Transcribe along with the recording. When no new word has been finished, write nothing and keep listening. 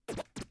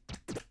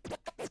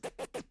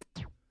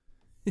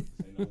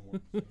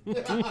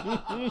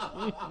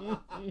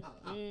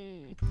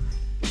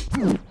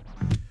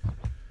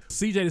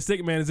CJ the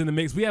Stick Man is in the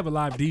mix. We have a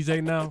live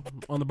DJ now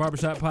on the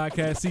Barbershop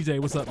Podcast.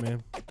 CJ, what's up,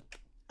 man?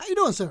 How you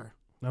doing, sir?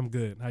 I'm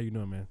good. How you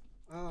doing, man?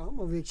 I'm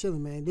over here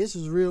chilling, man. This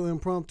is real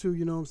impromptu,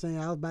 you know what I'm saying?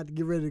 I was about to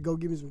get ready to go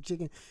get me some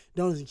chicken,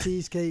 donuts, and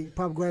cheesecake,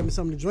 probably grab me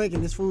something to drink,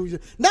 and this food.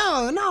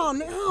 No.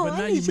 But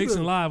now you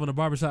mixing live on the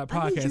Barbershop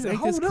Podcast.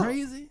 Ain't this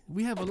crazy?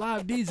 We have a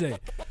live DJ.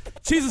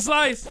 Cheese and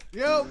Slice.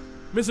 Yo.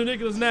 Mr.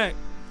 Nicholas Knack.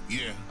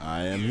 Yeah.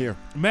 I am here.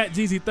 Matt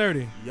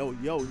GZ30. Yo.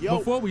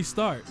 Before we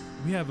start,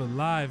 we have a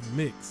live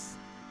mix.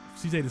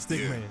 CJ the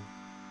Stick Man.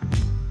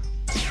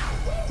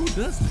 Who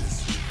does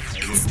this?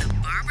 It's the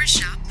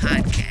Barbershop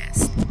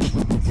Podcast.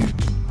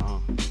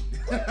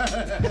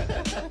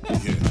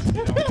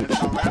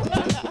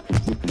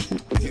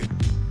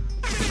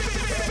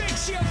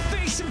 Fix your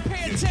face and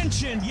pay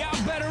attention.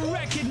 Y'all better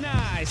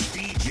recognize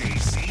DJ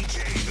CJ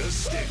the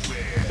Stick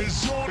Man.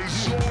 It's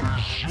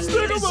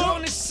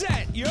on the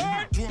set. You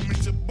heard? You want me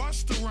to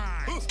bust the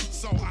rhymes?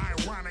 So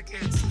ironic,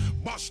 it's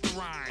bust the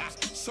rhymes.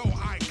 So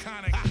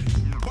iconic.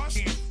 Bust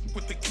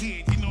with the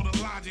kid, you know the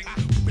logic.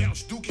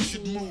 Bounce Dookie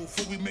should move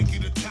before we make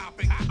it a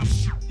topic. I'm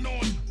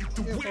knowing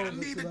the way I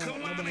need to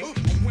colonic.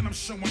 When I'm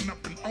showing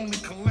up and only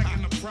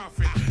collecting the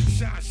profit.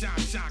 Shy,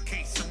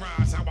 case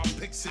arise, how I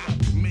picks it up.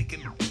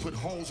 Making, put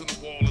holes in the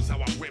wall is how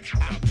I rip it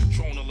up.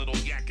 Throwing a little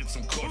yak and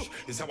some kush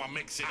is how I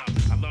mix it up.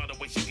 I love the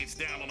way she gets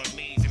down on her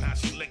knees and how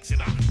she licks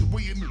it up. The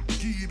way you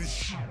give it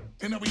shit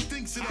and how he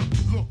thinks it up.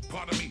 Look,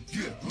 part of me,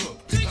 yeah,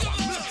 look. How I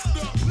lift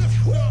up.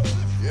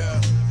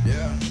 Yeah.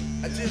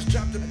 I just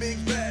dropped a big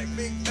bag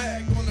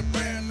on the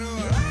brand new.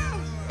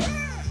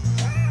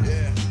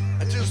 Yeah,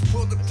 I just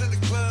pulled up to the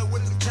club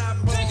with the top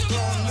on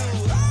new.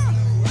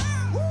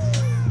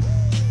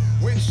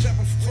 Went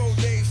shopping for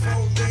 4 days, right? I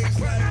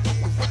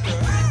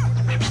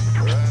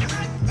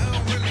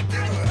don't really give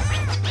a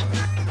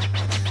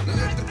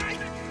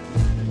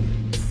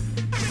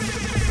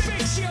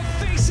Fix your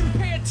face and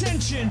pay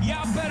attention.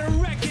 Y'all better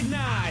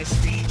recognize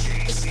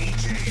DJ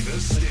CJ the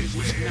Stick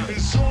Man.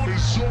 It's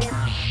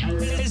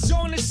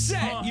on the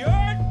set. You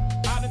heard?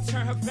 I done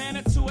turn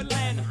Havana to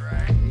Atlanta.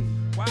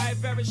 Wide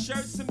very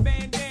shirts and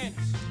bandanas.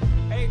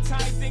 Every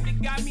tiny thing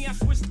that got me, I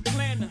switched the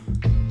planner.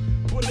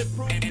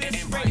 Bulletproof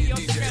this radio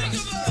scanner.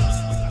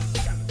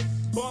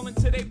 Ballin'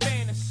 to they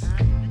banners.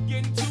 You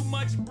getting too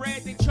much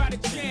bread, they try to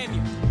jam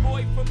you.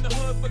 Boy from the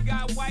hood but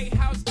got White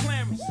House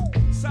clamors.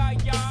 Sorry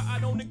y'all, I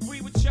don't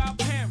agree with y'all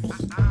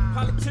parents.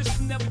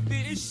 Politicians never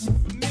did this shit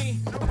for me.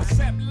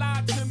 Except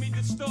lie to me,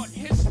 distort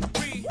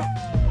history.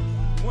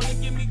 Wanna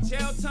give me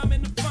jail time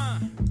in the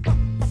fine.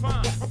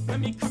 Fine, let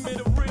me commit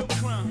a real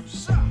crime.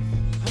 I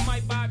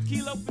might buy a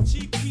kilo for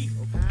cheap beef.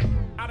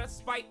 Out of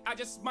spite, I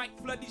just might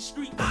flood these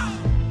streets.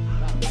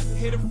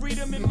 Hear the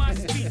freedom in my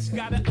speech.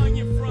 Got an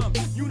onion from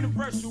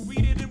Universal,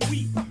 read it and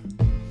weep.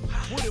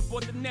 Would've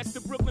bought the next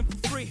to Brooklyn for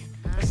free.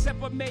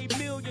 Except I made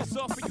millions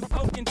off of you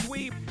poking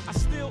dweeb. I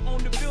still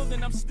own the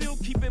building, I'm still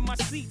keeping my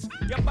seats.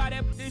 Y'all buy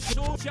that this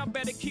short, y'all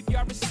better keep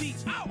y'all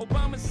receipts.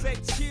 Obama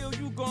said chill,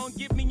 you gon'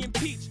 get me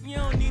impeached. You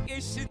don't need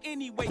this shit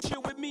anyway,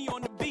 chill with me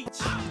on the beach.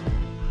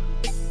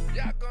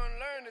 Y'all gonna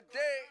learn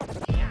today.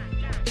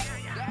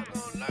 Y'all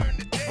gonna learn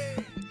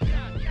today.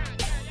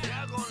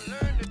 Y'all gonna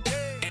learn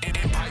today.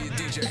 Empire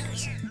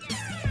DJs.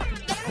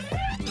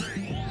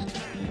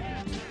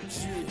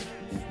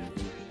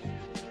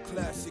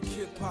 Classic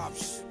hip hop.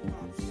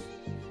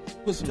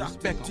 Put some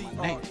respect on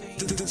my name.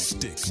 The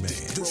Stick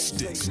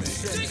Man.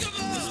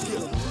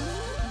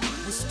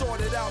 We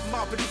started out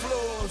mopping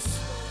floors,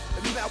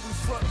 and now we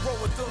front row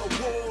at the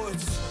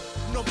awards.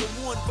 Number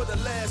one for the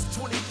last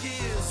 20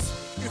 years.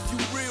 If you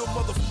real,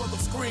 motherfucker,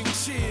 scream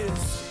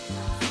cheers.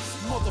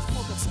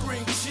 Motherfucker,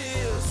 scream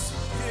cheers.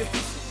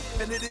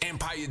 Yeah, and it is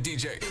Empire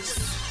DJs.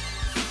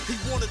 He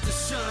wanted to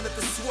shine at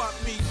the swap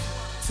meet.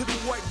 To the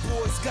white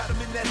boys, got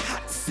him in that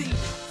hot seat.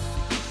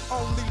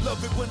 Only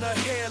love it when her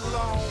hair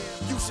long.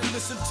 You should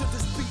listen to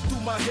this beat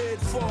through my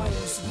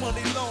headphones.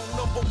 Money long,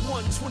 number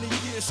one, 20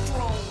 years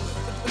strong.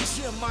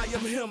 Jim, I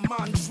am him,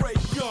 Andre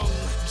Young.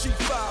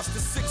 G5s to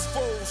 6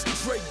 folds,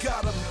 Dre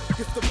got him.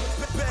 If the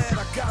bad,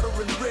 I got her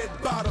in red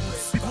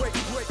bottoms. Great,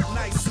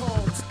 nice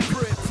homes,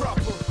 bread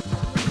proper.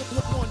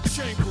 One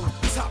chamber,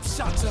 top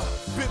shotter.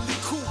 Billy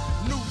Coop,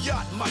 new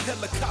yacht, my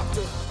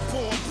helicopter.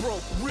 Born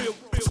broke, real,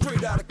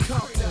 straight out of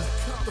Compton.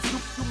 The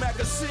few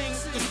magazine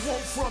is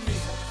one from me.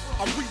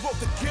 I rewrote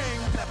the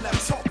game, now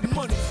talk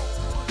money.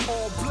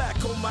 All black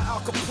on my Al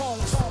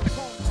Capones.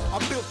 I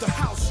built the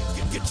house,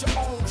 you get your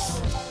own.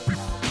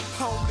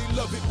 I only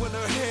love it when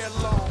her hair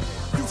long.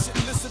 You should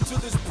listen to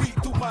this beat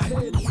through my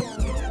head.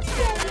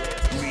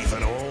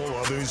 Leaving all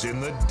others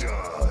in the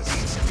dust.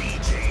 It's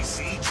DJ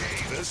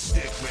CJ the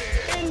Stick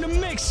Man. In the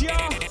mix,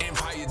 y'all.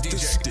 Empire DJ. The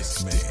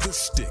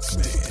Stick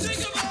Man.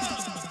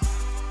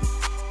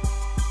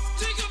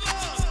 Take him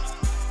up.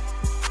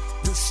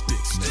 The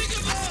Stick Man.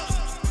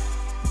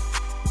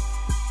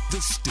 The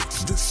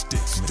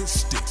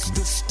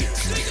Stick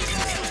Man.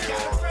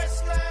 Fresh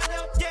line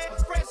up, yeah,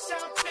 fresh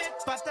outfit.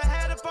 About to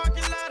have a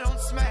parking lot on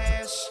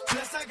smash.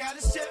 Plus I got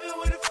a 7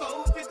 with a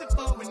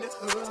 454 in the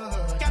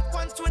hood. Got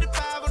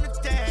 125 on the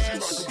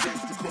dash.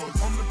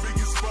 I'm the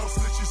biggest boss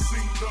that you've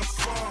seen thus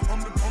far.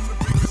 I'm the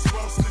biggest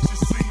boss that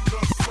you've seen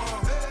thus far.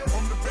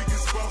 I'm the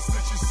biggest boss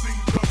that you've seen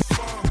thus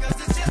far. Cause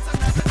it's just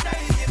another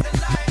day in the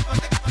life of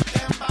the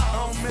damn boss. I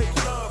don't make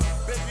love,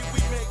 baby,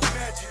 we make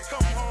magic.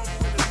 Come home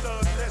with a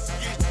thug, let's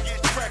get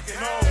cracking.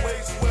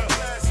 Always well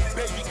lasting,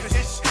 baby, cause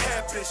this shit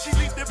happens. She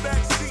leave the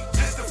back seat,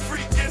 just a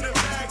freak in the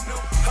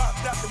Magnum.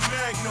 Hopped out the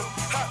Magnum,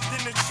 hopped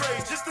in the tray,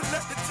 just to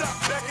let the top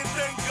back and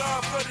thank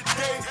God for the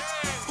day.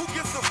 Who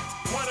gives a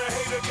what a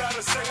hater gotta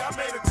say? I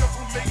made a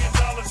couple $1 million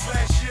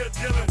last year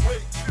dealing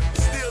with.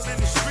 Still in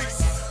the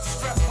streets,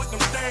 strapped with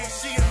them things.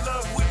 She in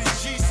love with the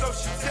G, so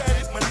she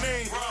tatted my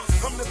name.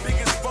 I'm the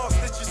biggest boss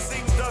that you've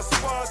seen thus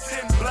far.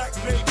 10 black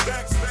made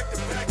backs back to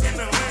back in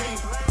the lane.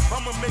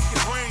 I'ma make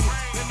it rain,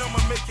 then I'ma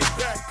make it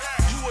back.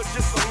 You are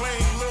just a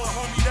lame little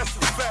homie, that's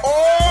a fact.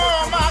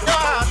 Oh my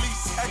God!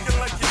 Police,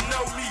 acting like you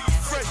know me.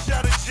 Fresh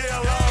out of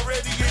jail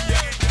already in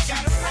your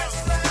Got a fresh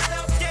line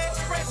up, yeah,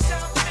 fresh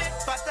outfit.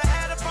 About to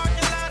have a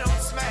parking lot on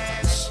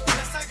smash.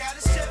 Plus I got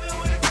a 7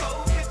 with a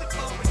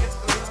 454 in the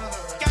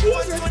hood. Got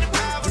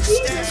 125 on the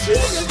dash.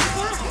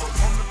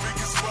 I'm the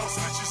biggest boss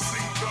that you've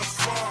seen thus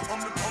far.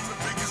 I'm the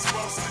biggest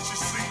boss that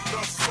you've seen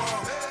thus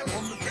far.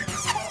 I'm the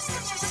biggest boss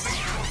that you've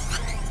seen thus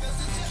far.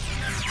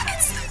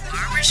 It's the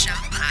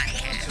Barbershop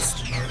Podcast.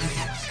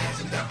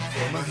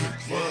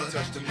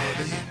 Touch the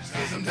mother hips,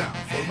 cause I'm down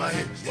for my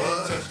hips.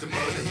 Touch the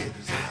mother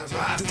hips, I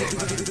ride for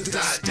my hips.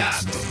 I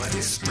die for my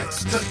hips.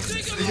 Touch the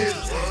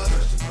hips,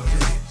 touch the mother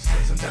hips,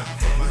 cause I'm down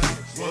for my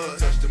hips.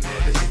 Touch the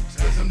mother hips,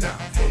 cause I'm down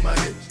for my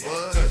hips.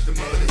 Touch the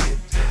mother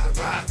hips, I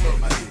ride for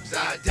my hips.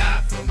 I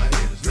die for my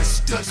hips.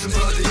 Touch the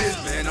mother hips,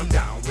 man, I'm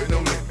down with no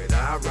limit.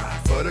 I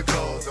ride for the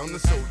cause. I'm the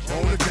soldier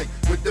on the tank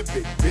with the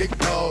big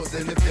paws.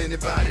 And if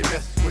anybody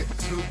messes with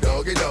Snoop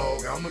Doggy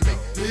Dogg, I'ma make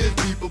his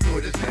people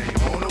put his name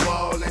on the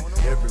wall. And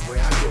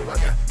everywhere I go, I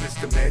got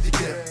Mr. Magic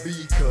there.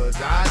 Because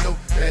I know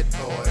that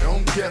boy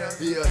don't care.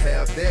 He'll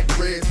have that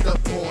red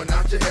stuff pouring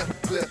out your hair.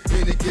 Clear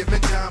any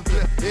given time,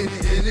 clear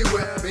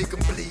anywhere. Make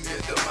them bleed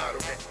is the motto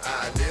that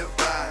I live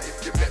by.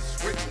 If you mess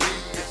with me,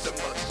 it's a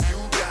must you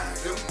die.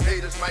 Them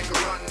haters might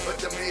run, but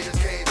them haters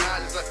can't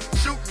hide. It's like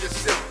shooting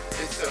yourself.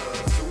 It's a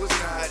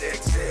suicide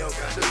XL.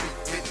 Got to be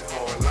hitting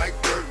hard like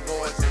dirt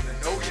boys. And I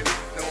know you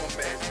know I'm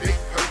bad, big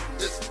hurt.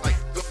 Just like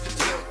the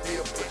tell,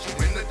 he'll put you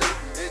in the dirt.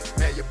 And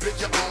have your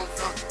picture on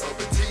front of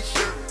a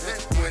t-shirt.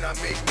 And when I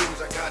make moves,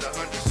 I got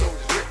 100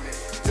 soldiers with me.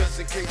 Just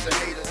in case the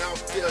haters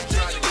out there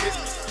trying to get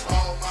me.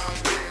 All my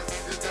players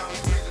is down to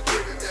squeeze the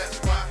trigger.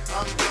 That's why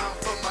I'm down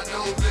for my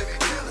nose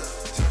living killer.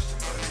 Touch the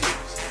mother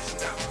hips, cause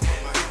I'm down for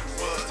my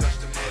hips. Touch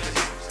the mother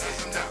hips, cause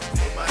I'm down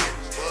for my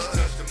hips.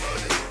 Touch the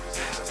mother hips,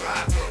 I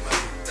ride for my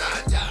hips.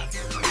 I die.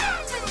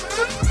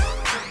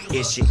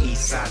 It's your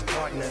east side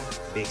partner,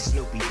 Big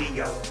Snoopy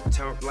Dio.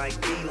 Turned like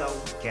D-Lo,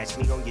 catch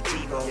me on your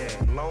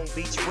TiVo. Long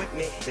Beach with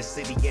me, the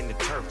city in the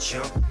turf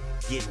chump.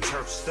 Get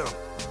turf stumped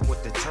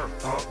with the turf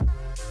pump.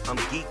 I'm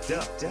geeked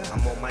up,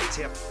 I'm on my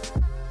tip.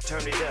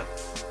 Turn it up,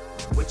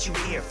 what you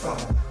here for?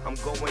 I'm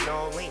going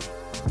all in,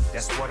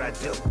 that's what I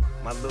do.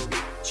 My little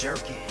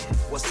jerky,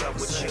 what's up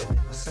with you?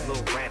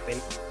 Little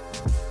rapping,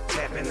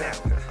 tapping out.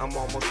 I'm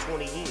almost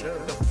 20 in,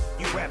 the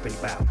you rapping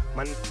about?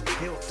 My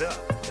built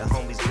up, the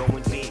homies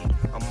going big.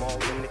 I'm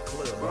all in the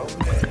club,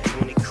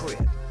 20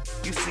 crib.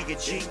 You see a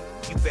G,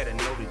 you better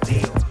know the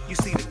deal. You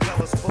see the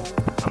colors, fool?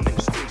 I'm in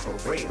the streets for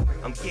real.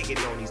 I'm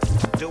gigging on these,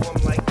 do them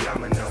like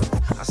domino.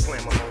 I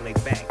slam them on their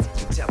back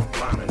and tell them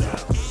bombing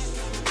up.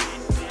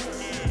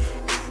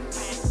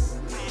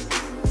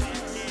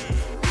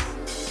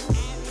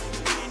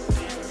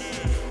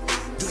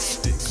 The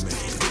Sticks Man.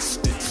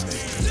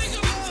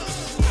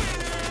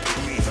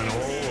 Leaving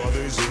all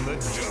others in the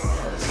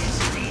dark.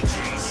 DJ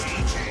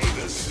CJ,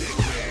 the Stick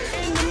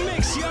Man. In the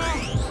mix, y'all.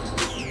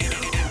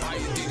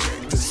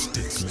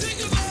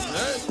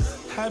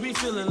 I be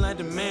feeling like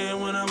the man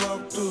when I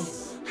walk through.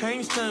 I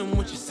ain't stunning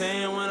what you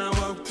saying when I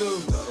walk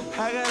through.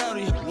 I got all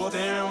these people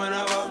staring when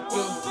I walk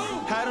through.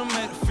 I done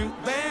made a few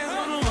bands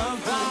when I walk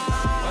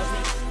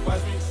through.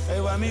 Watch me,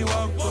 hey, why me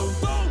walk through?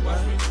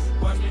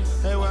 Watch me,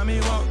 hey, why me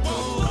walk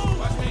through?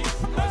 Watch me,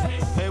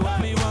 hey, why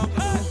me walk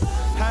through?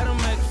 I done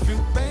made a few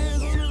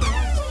bands when I walk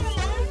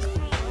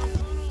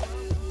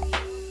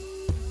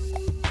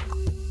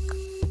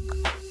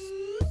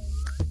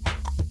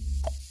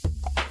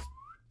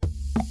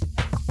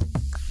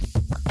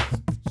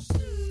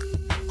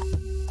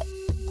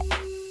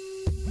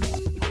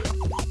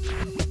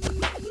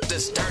The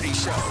Sturdy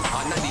Show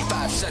on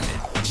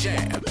 95.7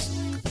 Jams.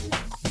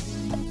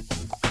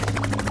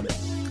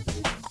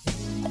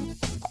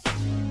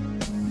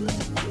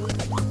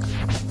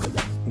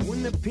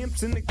 When the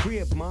pimp's in the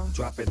crib, ma,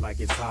 drop it like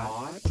it's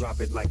hot. Drop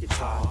it like it's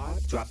hot.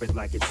 Drop it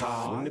like it's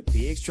hot. When the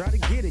pigs try to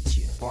get at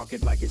you, park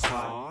it like it's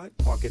hot.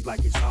 Park it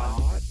like it's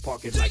hot.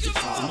 Park it like it's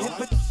hot. And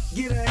if it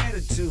get an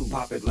attitude,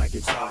 pop it like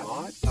it's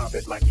hot. Pop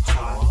it like it's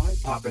hot.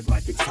 Pop it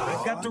like it's hot.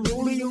 I got the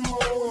rollie on my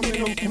arm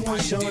and I'm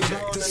pushing on and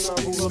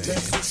I'm moving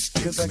back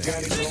 'cause I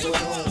got it going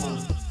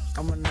on.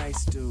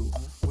 nice dude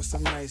with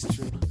some nice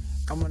dream.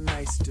 I'm a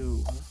nice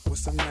dude with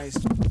some nice.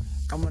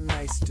 I'm a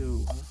nice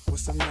dude with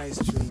some nice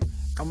dream.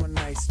 I'm a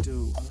nice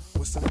dude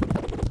with some.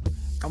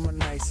 I'm a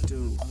nice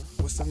dude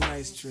with some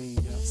nice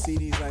dreams. See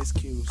these ice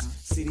cubes,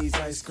 see these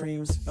ice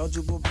creams.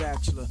 Eligible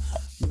bachelor,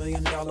 $1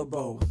 million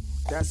bow.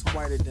 That's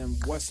whiter than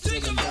what's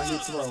spilling down your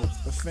throat.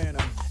 The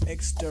phantom,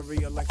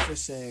 exterior like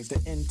fish eggs. The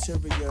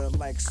interior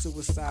like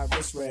suicide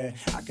wrist red.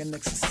 I can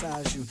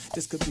exercise you,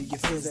 this could be your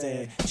phys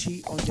ed.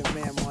 Cheat on your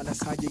man, man,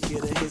 that's how you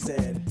get a his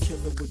ed.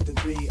 Killer with the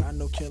B, I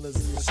know killers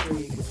in the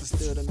street. With the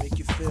still to make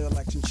you feel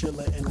like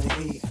chinchilla in the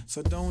heat.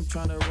 So don't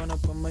try to run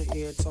up on my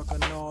ear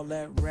talking all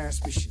that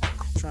raspy shit.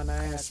 Trying to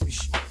ask me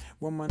shit.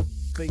 When my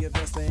play your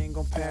best, they ain't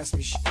gon' pass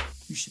me shit.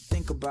 You should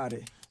think about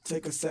it,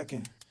 take a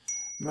second.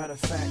 Matter of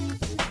fact,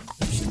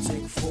 you should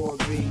take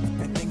 4B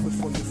and think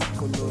before you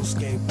fuck a little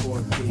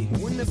skateboard B.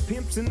 When the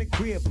pimp's in the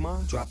crib,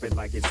 ma, drop it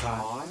like it's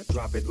hot.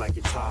 Drop it like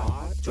it's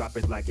hot. Drop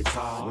it like it's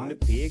hot. When the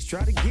pigs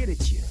try to get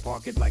at you,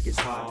 park it like it's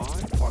hot.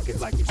 Park it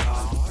like it's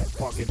hot.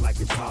 Park it like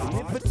it's hot.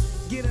 And if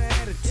get an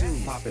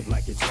attitude, pop it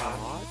like it's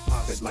hot.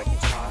 Pop it like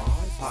it's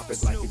hot. Pop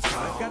it like it's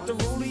hot. I got the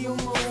rollie on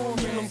my arm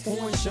and I'm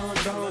pouring Sean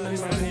Don in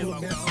my hand.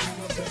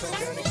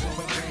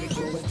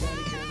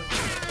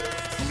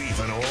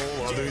 Leaving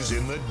all others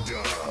in the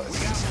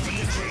dust.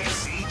 DJ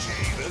CJ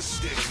the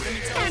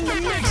Stickman. In the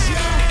mix,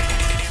 y'all.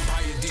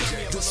 DJ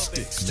the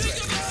Stick.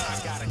 I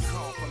got a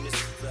call from this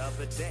the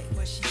other day.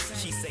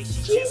 She say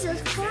she Jesus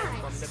just moved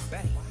down from the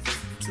Bay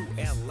to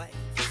LA.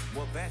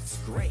 Well, that's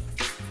great.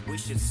 We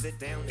should sit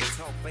down and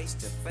talk face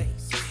to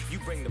face. You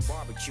bring the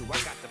barbecue, I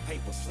got the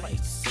paper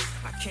plates.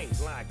 I can't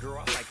lie, girl,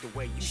 I like the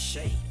way you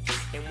shake.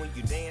 And when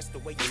you dance, the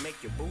way you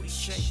make your booty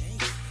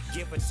shake.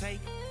 Give or take,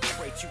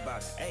 I rate you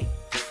about an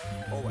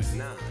 8 or a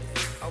 9.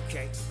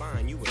 Okay,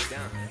 fine, you a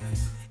dime.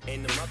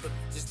 And the mother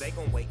just they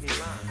gon' wait in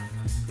line.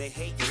 They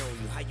hating on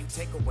you, how you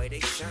take away they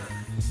shine.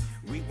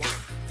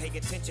 Rewind, pay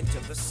attention to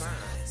the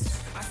signs.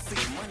 I see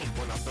money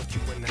when I look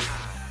you in the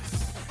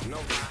eyes. No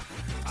lie,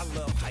 I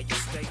love how you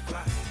stay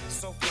fly.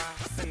 So fly,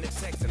 send a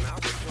text and I'll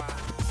reply.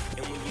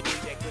 And when you need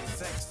that good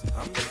sex,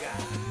 I'm the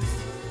guy.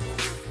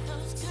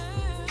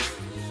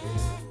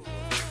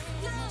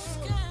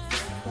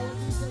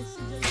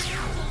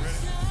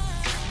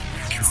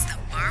 It's the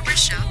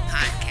Barbershop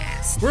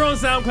Podcast. We're on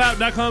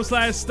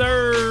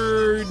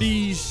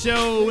SoundCloud.com/Sturdy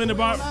Show in the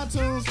bar.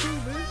 iTunes too,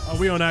 man. Oh,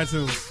 we on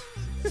iTunes.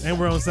 And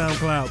we're on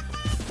SoundCloud.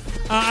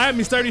 I have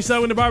me Sturdy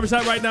Show in the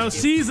barbershop right now.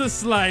 She's a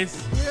Slice.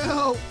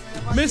 Yo.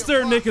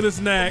 Mr. Nicholas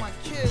Knack.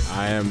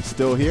 I am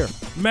still here.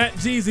 Matt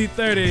Jeezy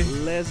 30.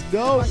 Let's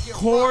go.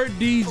 Core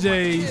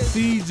DJ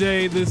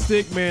CJ the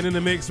Stickman in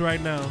the mix right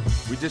now.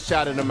 We just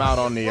shouted him out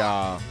on the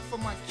shouted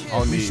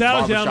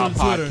out Barbershop on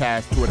Twitter.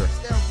 Podcast Twitter.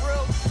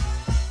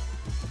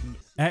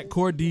 At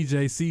Core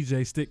DJ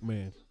CJ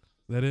Stickman. Is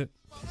that it?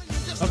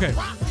 Okay.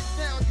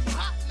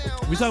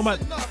 We talking about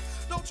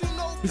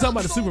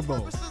the Super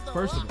Bowl.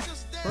 First of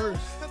all.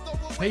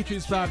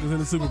 Patriots Falcons in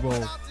the Super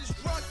Bowl.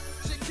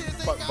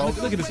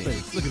 Look at his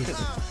face. Look at his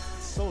face.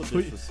 So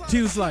disrespectful.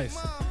 Jesus Slice.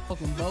 Fuck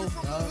them both,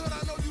 dog.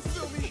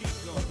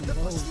 Fuck them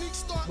both.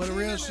 But the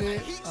real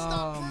shit,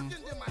 I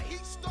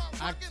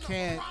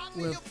can't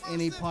with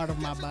any part of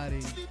my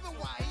body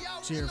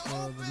cheer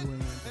for the New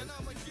England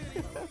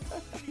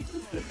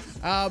Patriots.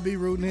 I'll be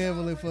rooting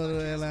heavily for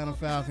the Atlanta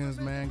Falcons,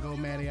 man. Go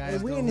Matty Ice.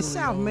 Hey, we in the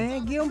South,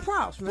 man. Give them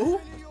props, man. Who?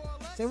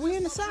 Say we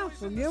in the South,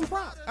 so give them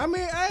props. I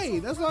mean, hey,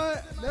 that's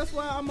why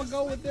I'm gonna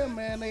go with them,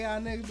 man. They are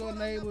next door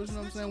neighbors, you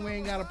know what I'm saying? We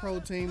ain't got a pro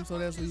team, so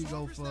that's who you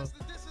go for.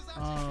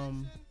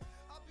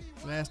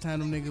 Last time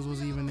them niggas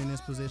was even in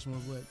this position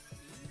was what?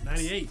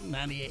 98.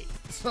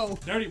 So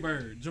Dirty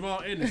Bird,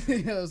 Jamal Anderson.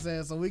 You know what I'm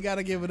saying? So we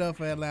gotta give it up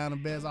for Atlanta,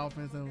 best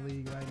offense in the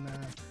league right now.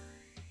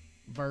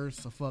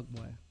 Verse a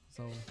fuckboy.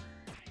 So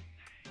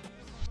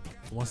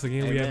once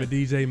again, we have a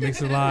DJ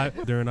mixing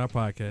live during our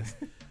podcast.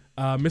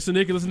 Mr.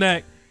 Nicholas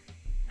Knack.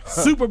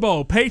 Super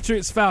Bowl,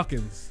 Patriots,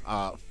 Falcons.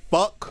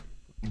 Fuck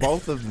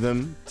both of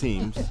them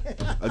teams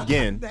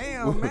again.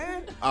 Damn,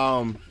 man.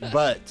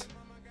 But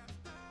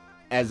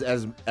as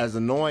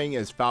annoying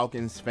as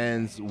Falcons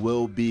fans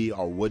will be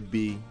or would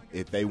be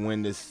if they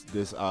win this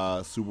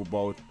Super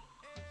Bowl,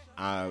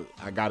 I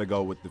gotta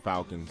go with the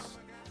Falcons.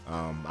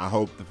 I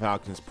hope the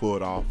Falcons pull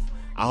it off.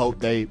 I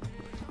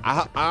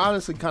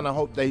honestly kind of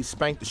hope they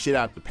spank the shit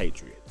out of the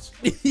Patriots.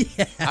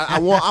 Yeah. I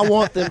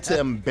want them to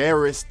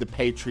embarrass the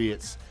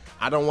Patriots.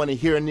 I don't want to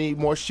hear any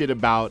more shit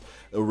about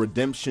a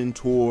redemption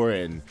tour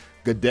and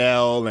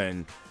Goodell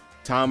and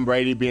Tom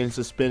Brady being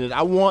suspended.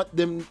 I want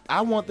them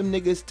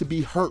niggas to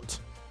be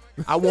hurt.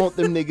 I want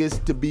them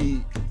niggas to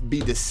be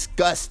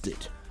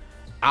disgusted.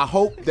 I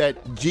hope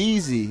that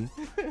Jeezy,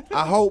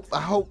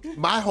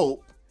 my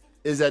hope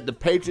is that the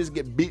Patriots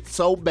get beat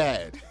so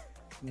bad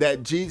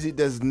that Jeezy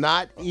does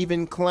not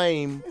even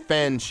claim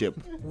fanship.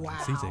 Wow.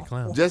 CJ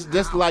Clown.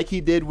 Just like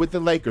he did with the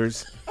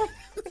Lakers.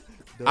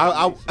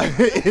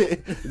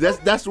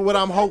 That's what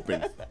I'm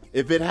hoping.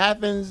 If it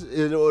happens,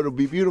 it'll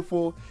be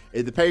beautiful.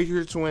 If the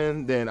Patriots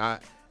win, then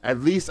at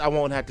least I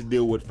won't have to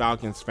deal with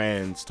Falcons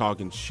fans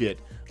talking shit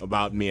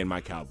about me and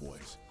my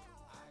Cowboys.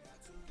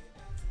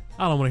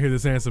 I don't want to hear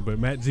this answer, but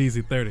Matt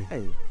Jeezy 30.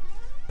 Hey.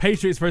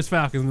 Patriots versus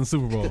Falcons in the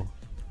Super Bowl.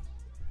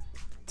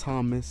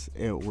 Thomas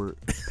Edward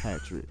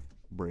Patrick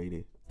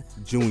Brady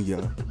Jr.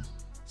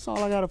 That's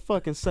all I gotta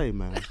fucking say,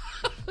 man.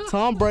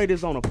 Tom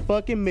Brady's on a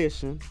fucking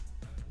mission,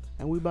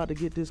 and we about to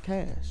get this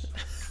cash.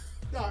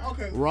 Nah,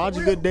 okay.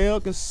 Roger Goodell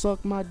can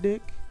suck my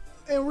dick.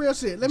 And real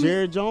shit.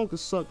 Jerry Jones can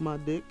suck my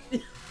dick.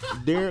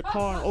 Derek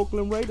Carr and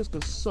Oakland Raiders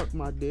can suck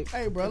my dick.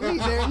 Hey, bro,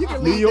 leave Derek. You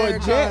can New leave York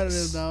Derek Carr out of Jets.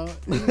 this, dog.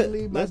 You can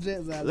leave my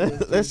Jets out of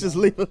this. Let's just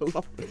leave it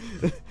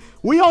alone.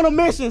 We on a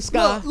mission,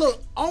 Sky.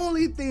 Look,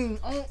 only thing,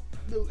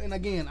 and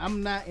again,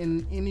 I'm not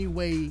in any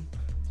way,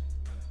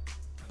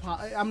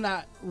 I'm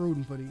not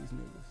rooting for these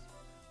niggas.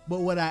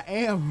 But what I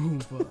am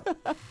rooting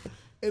for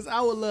is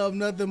I would love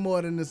nothing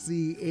more than to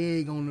see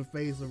egg on the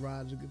face of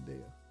Roger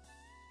Goodell.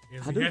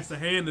 Yes, he has to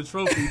hand the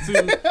trophy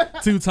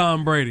to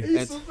Tom Brady. He's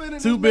And suspending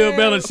to this Bill man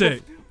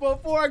Belichick. For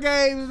 4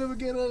 games at the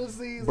beginning of the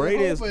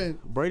season.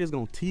 Brady's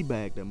gonna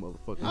teabag that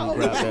motherfucker. Oh.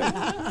 Grab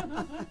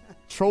that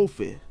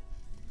trophy.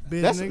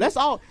 That's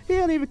all. He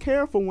don't even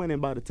care for winning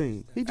by the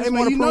team. He just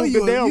want to prove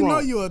Goodell you know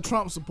wrong. you're a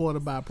Trump supporter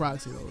by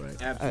proxy, though, right?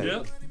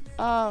 Absolutely.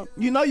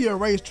 You know you're a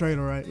race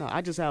trader, right? No,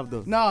 I just have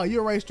the. No,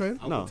 you're a race trader.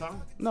 No,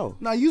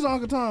 No, use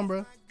Uncle Tom,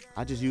 bro.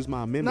 I just use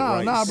my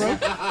amendment Nah, rights. bro.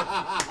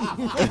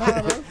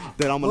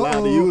 That I'm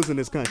allowed to use in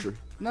this country.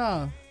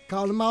 Nah.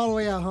 Call him all the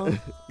way out, huh?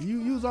 You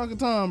use Uncle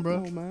Tom,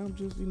 bro. No, man, I'm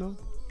just,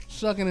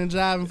 shucking and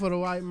jiving for the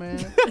white man.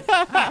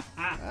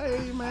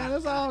 Hey, man,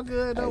 that's all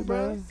good, though,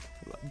 bro.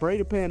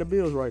 Brady paying the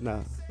bills right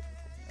now.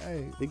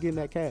 Hey. They getting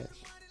that cash.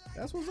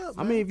 That's what's up,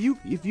 I man. mean,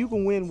 if you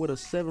can win with a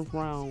 7th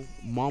round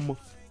mama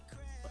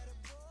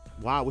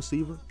wide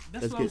receiver.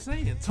 That's what I'm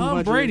saying.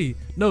 Tom Brady.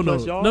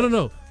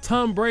 No.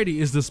 Tom Brady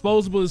is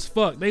disposable as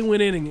fuck. They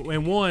went in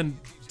and won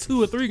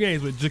 2 or 3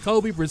 games with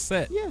Jacoby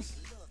Brissett. Yes.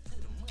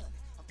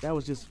 That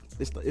was just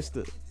it's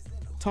the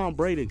Tom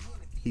Brady.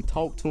 He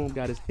talked to him,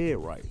 got his head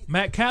right.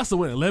 Matt Castle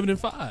went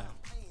 11-5.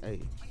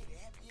 Hey,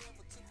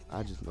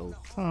 I just know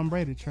Tom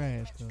Brady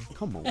trash, though.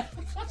 Come on,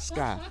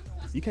 Sky.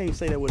 You can't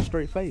say that with a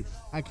straight face.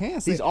 I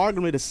can't say. He's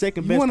arguably the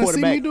second You best wanna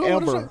see me quarterback do it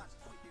with a ever. shirt?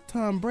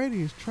 Tom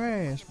Brady is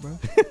trash, bro.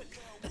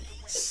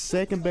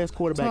 Second best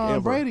quarterback ever.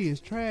 Tom Brady is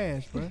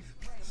trash, bro.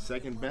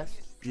 Second best?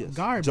 Yes.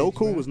 Garbage, Joe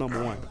Cool man. was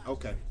number 1.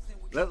 Okay.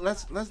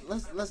 Let's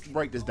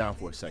break this down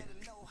for a second.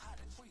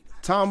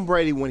 Tom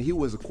Brady, when he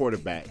was a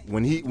quarterback,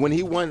 when he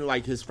won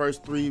like his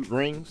first 3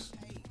 rings,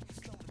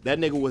 that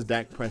nigga was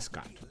Dak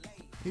Prescott.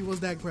 He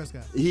was Dak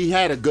Prescott. He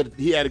had a good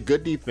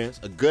defense,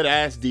 a good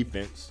ass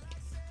defense,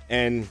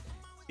 and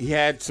he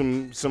had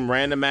some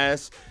random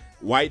ass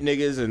white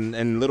niggas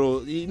and little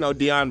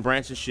Deion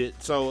Branch and shit.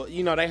 So they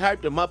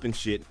hyped him up and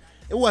shit.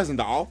 It wasn't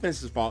the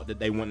offense's fault that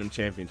they won them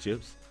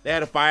championships. They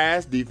had a fire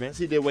ass defense.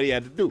 He did what he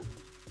had to do.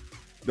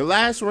 The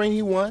last ring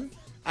he won,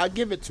 I'll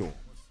give it to him.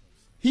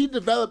 He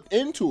developed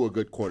into a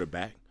good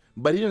quarterback,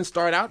 but he didn't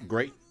start out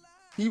great.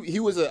 He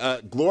was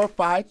a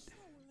glorified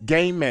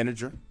game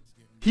manager.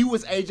 He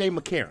was A.J.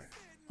 McCarron.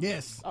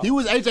 Yes. He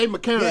was A.J.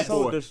 McCarron Yes.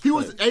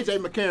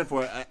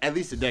 for at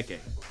least a decade.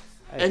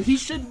 And he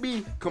shouldn't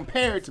be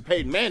compared to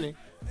Peyton Manning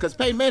because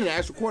Peyton Manning is an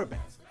actual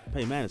quarterback.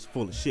 Peyton Manning's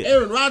full of shit.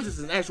 Aaron Rodgers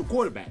is an actual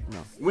quarterback. No.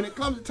 When it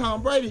comes to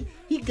Tom Brady,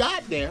 he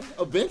got there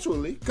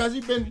eventually because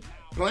he's been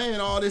playing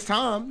all this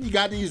time. He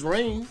got these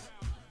rings.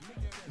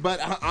 But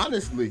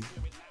honestly,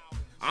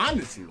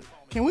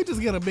 can we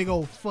just get a big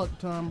old fuck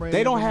Tom Brady?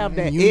 They don't have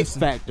that it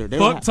factor.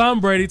 Fuck Tom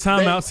Brady.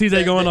 Timeout.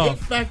 CJ going the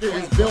off. it factor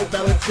is Bill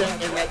Belichick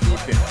and that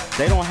defense.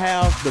 They don't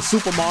have the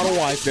supermodel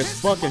wife that's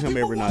fucking him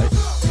every night.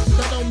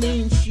 That don't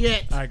mean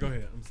shit. All right, go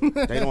ahead.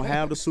 They don't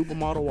have the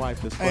supermodel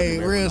wife that's fucking him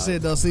every real night.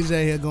 shit though.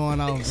 CJ here going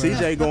on. Bro.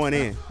 CJ going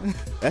in.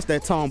 That's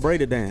that Tom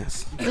Brady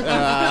dance.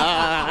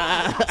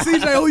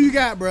 CJ, who you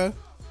got, bro?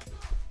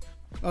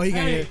 Oh, he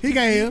can't hear. He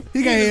can't hear.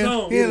 He can't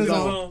hear. He in the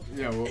zone.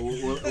 Yeah,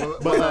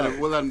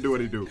 we'll let him do what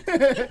he do.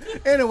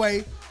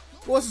 Anyway,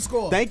 what's the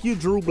score? Thank you,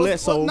 Drew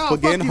Bledsoe, No, for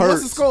fuck getting you. hurt.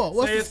 What's the score?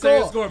 What's the Say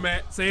score? score,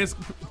 Matt. Say it's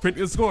print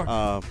the score.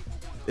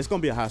 It's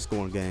gonna be a high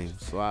scoring game.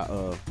 So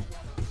I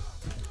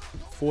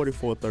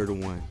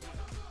 44-31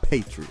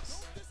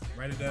 Patriots.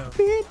 Write it down.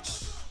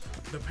 Bitch.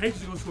 The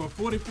Patriots going to score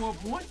 44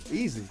 points?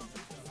 Easy.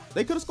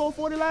 They could have scored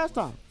 40 last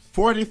time.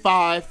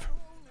 45-10.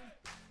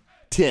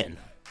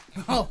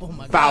 Oh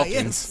my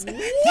Falcons. God!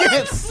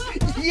 Yes.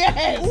 What?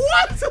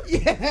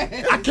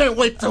 Yes. I can't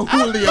wait till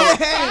Julio.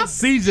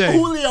 CJ.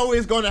 Julio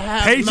is going to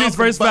have Patriots Malcolm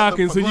versus Butler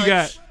Falcons. for Who you lunch,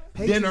 got?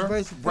 Patriots dinner,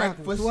 versus Falcons.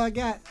 breakfast, Who I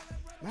got?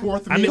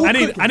 fourth I meal.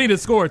 need a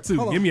score too.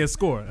 Hold on. Give me a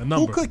score, a Who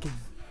number. cooking?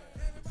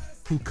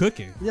 Who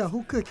cooking? Yeah,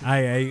 who cooking?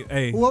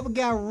 Hey. Whoever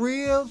got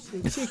ribs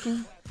and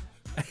chicken.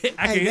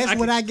 I That's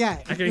what I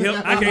got. I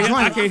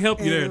can't help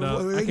you there,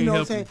 dog. I can't You know what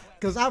I'm help saying? you.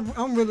 Because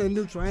I'm really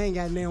neutral. I ain't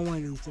got damn one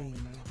of these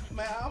teams, man.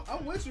 Man,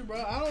 I'm with you,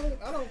 bro.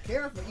 I don't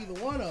care for either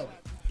one of them.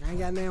 I ain't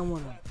got damn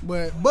one of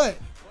them. But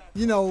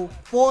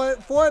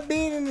for it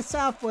being in the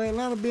South, for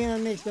Atlanta being our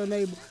next door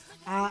neighbor,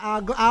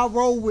 I'll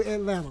roll with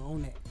Atlanta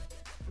on that.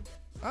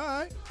 all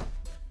right,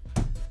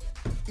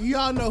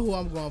 y'all know who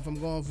I'm going for. I'm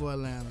going for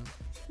Atlanta,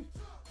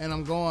 and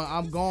I'm going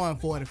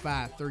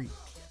 45-3.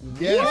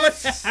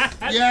 Yes.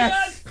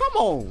 Yes. Come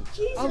on.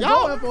 I'm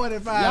Y'all- going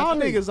 45. y'all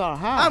niggas are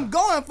high. I'm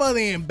going for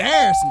the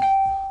embarrassment.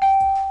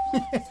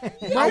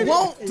 I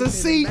want to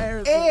see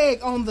egg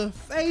on the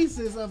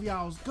faces of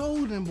y'all's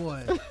golden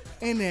boys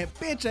and that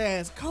bitch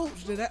ass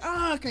coach that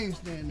I can't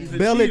stand. Him.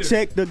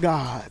 Belichick the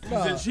God. He's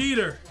a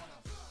cheater.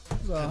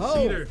 He's a A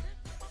hoe. cheater.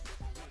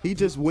 He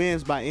just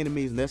wins by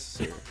enemies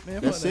necessary.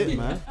 Man, That's fuck that it, nigga.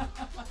 man.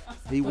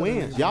 He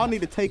wins. Y'all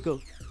need to take a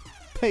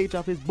page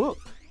off his book.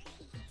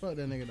 Fuck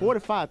that nigga.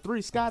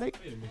 45-3, Scott.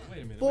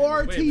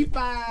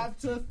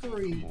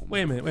 45-3.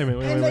 Wait a minute. Wait a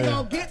minute. And they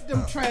gonna get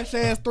them trash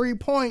ass 3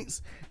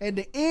 points at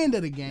the end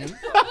of the game.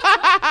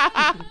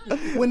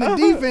 When the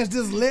defense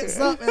just lets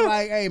up and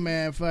like, hey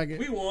man, fuck it.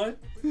 We won.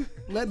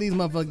 Let these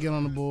motherfuckers get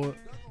on the board.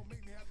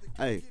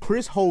 Hey,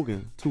 Chris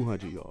Hogan,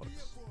 200 yards.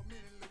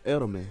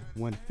 Edelman,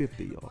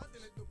 150 yards.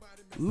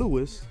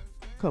 Lewis,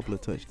 couple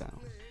of touchdowns.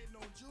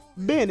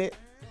 Bennett,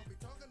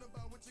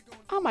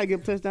 I might give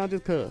him a touchdown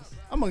just cause.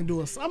 I'm gonna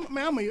do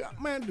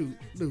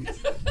dude.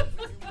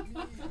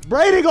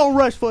 Brady gonna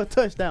rush for a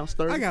touchdown,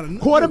 Sturdy. I got a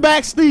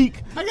quarterback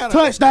sneak.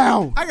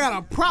 Touchdown. I got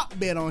a prop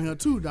bet on here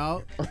too,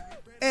 dog.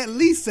 At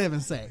least 7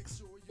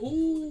 sacks.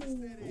 Oh,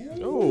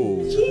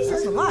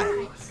 That's a lot.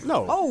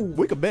 no.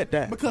 We could bet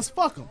that. Because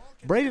fuck him.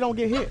 Brady don't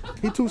get hit.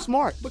 He too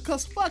smart.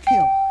 Because fuck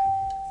him.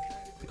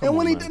 Come And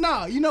when on, he man. did,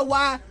 no, you know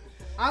why?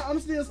 I'm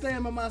still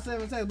staying by my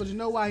 7 sacks, but you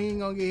know why he ain't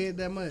gonna get hit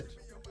that much?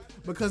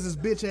 Because his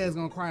bitch ass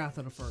gonna cry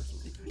after the first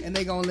one. And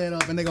they gonna let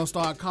up and they gonna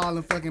start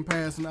calling fucking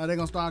passing. Or they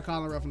gonna start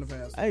calling roughing the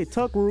pass. Hey,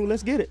 Tuck rule.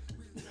 Let's get it.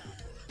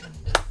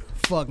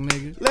 Fuck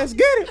nigga. Let's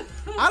get it.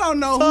 I don't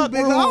know who Tuck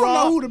bigger. rule, I don't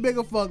Rob. know who the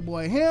bigger fuck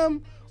boy,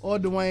 him or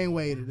Dwayne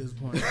Wade at this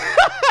point. Did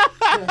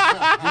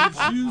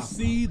you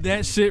see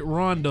that shit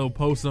Rondo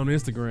posted on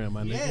Instagram,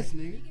 my nigga? Yes,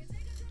 nigga.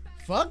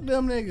 Fuck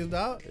them niggas,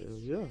 dog.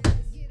 Yeah.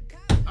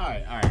 All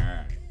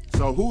right.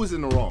 So who is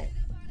in the wrong?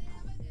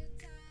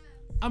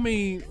 I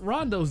mean,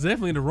 Rondo's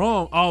definitely in the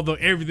wrong, although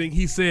everything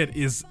he said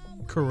is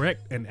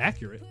correct and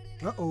accurate.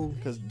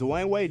 Because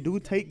Dwayne Wade do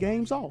take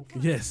games off.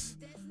 Yes.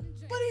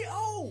 But he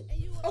old.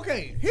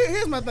 Okay,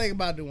 here's my thing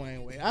about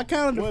Dwayne Wade. I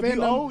kind of Well, if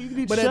defend you him, old, you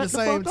need to but at shut the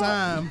the same fuck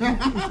up.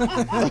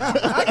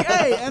 time,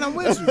 hey, and I'm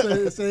with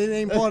you. So it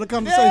ain't part of the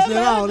conversation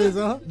at all, is it?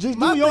 Huh? Just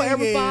My do your thing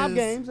every 5 is-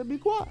 games and be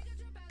quiet.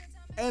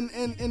 And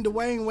in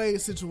Dwayne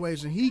Wade's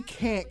situation, he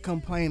can't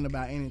complain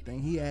about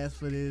anything. He asked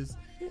for this.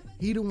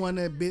 He the one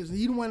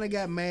that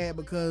got mad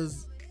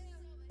because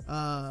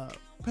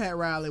Pat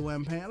Riley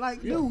wasn't paying.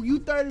 Like, dude, you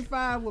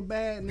 35 with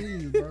bad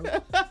knees, bro.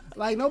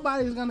 Like,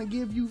 nobody's gonna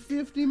give you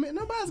 50 mil.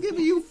 Nobody's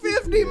giving you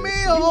 50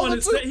 mil.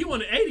 He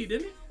wanted 80,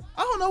 didn't he?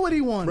 I don't know what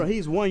he wanted. Bro,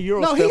 he's 1 euro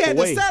No, step he had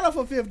away. to settle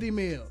for 50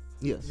 mil.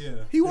 Yes. Yeah.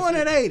 He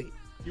wanted 80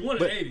 He wanted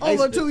But- 80.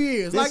 over 2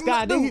 years. This Like,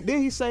 guy, dude,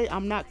 didn't he say,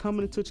 I'm not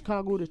coming to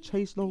Chicago to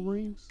chase no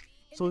rings?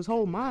 So his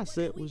whole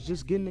mindset was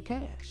just getting the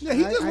cash. yeah,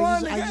 he just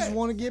wanted I just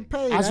want to get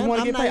paid. I just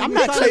want to get paid. I'm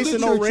even not trying to chasing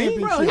get no you a ring.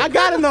 championship. I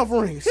got enough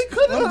rings. He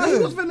couldn't I'm have. He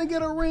good. was finna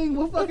get a ring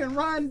with fucking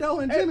Rondo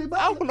and Jimmy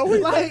Butler. I don't know.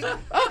 Like,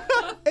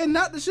 and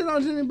not the shit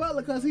on Jimmy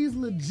Butler because he's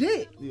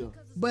legit. Yeah.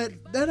 But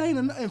that ain't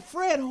enough. And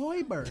Fred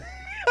Hoiberg.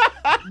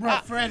 Bro,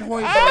 Fred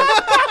Hoiberg.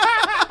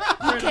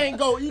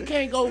 You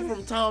can't go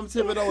from Tom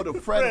Thibodeau to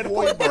Fred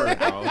Hoiberg, bro.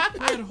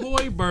 Fred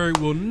Hoiberg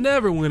will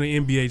never win an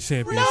NBA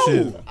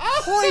championship. No.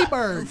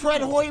 Hoiberg.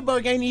 Fred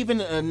Hoiberg ain't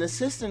even an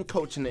assistant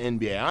coach in the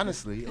NBA,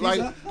 honestly.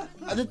 Like,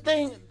 the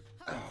thing,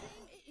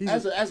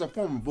 as a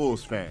former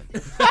Bulls fan, You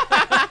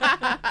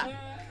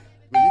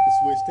can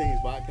switch teams,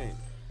 but I can't.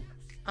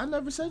 I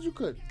never said you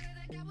could.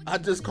 I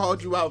just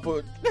called you out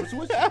for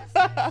switching.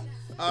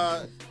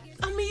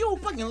 I mean, you a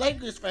fucking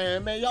Lakers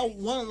fan, man. Y'all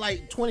won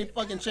like 20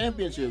 fucking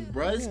championships,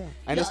 bruh.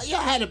 And Y'all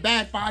had a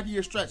bad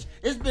 5-year stretch.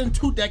 It's been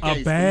 2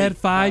 decades. A bad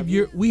 5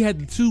 year. We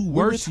had the 2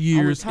 worst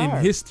years in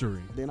retired.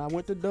 history. Then I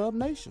went to Dub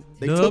Nation.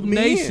 They Dub took me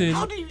Nation. in.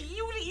 How did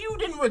you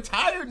didn't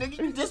retire, nigga?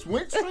 You just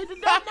went straight to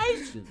Dub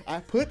Nation. I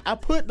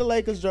put the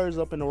Lakers jersey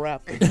up in the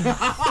wrapper.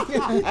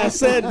 I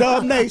said,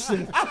 Dub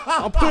Nation,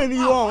 I'm putting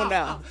you on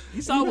now.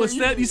 You saw what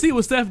Steph? You see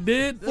what Steph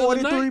did? the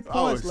other 43 night?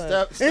 points Steph-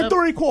 left in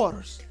 3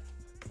 quarters.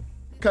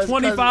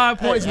 25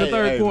 points in the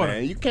third quarter.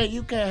 Man, you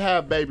can't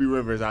have Baby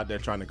Rivers out there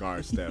trying to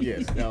guard Steph.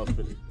 Yes, that was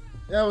pretty.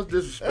 That was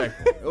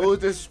disrespectful. It was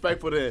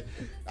disrespectful to.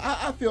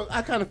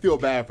 I kind of feel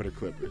bad for the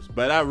Clippers,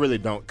 but I really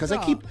don't, because they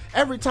keep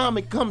every time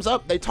it comes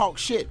up they talk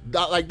shit.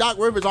 Like Doc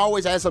Rivers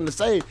always has something to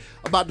say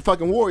about the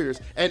fucking Warriors,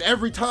 and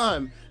every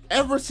time,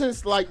 ever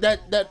since like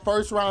that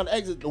first round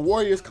exit, the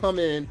Warriors come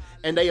in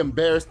and they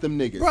embarrass them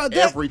niggas Bro,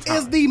 that every time.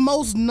 is the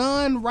most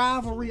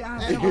non-rivalry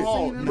I've ever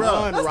seen. In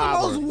Bro, That's the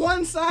most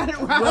one-sided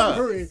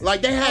rivalry. Bruh,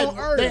 like they on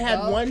earth, had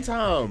dog. one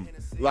time,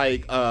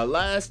 like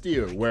last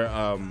year, where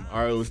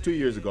or it was 2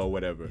 years ago,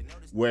 whatever,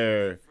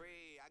 where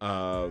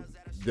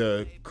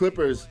the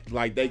Clippers,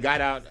 like, they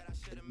got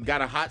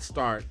a hot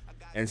start,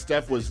 and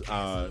Steph was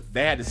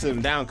they had to sit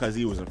him down because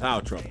he was in foul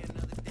trouble.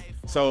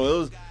 So it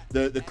was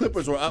the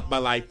Clippers were up by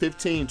like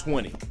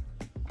 15-20.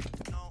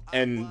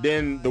 And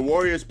then the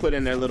Warriors put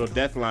in their little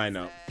death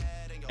lineup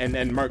and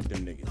then murked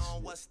them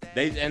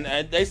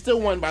niggas. They still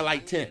won by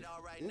like 10.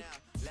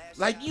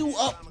 Like, you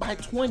up by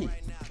 20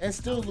 and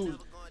still lose.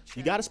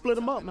 You got to split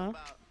them up, man.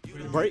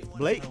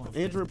 Blake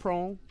injury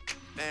prone.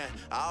 Man,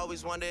 I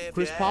always wonder if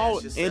Chris you Paul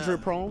ask yourself. injury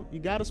prone. You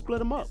got to split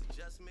them up.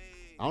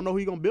 I don't know who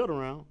you gonna build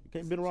around. You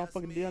can't build around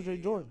fucking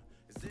DeAndre Jordan.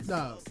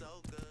 Dog.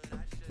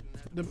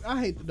 I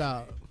hate the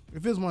dog.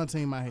 If it's one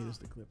team I hate, it's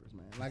the Clippers,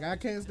 man. Like I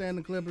can't stand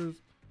the Clippers,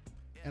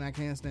 and I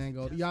can't stand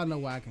Golden. Y'all know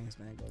why I can't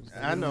stand Golden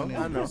State. I know.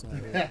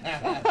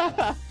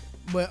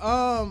 But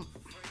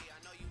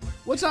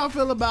what y'all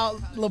feel about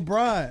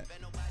LeBron?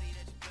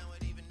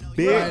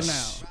 Bitch. Right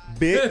now.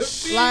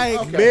 Bitch.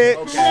 Like,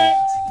 bitch.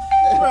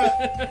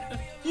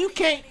 You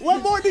can't.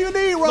 What more do you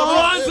need, Ron?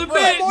 LeBron's a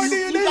bitch. What more do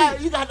you need?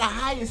 You got the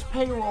highest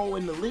payroll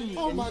in the league,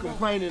 and you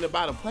complaining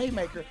about a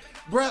playmaker,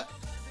 bruh.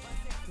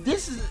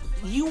 This is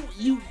you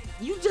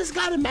just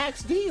got a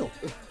max deal.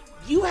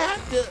 You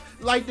have to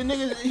like the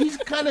nigga.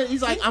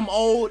 He's like I'm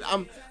old.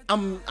 I'm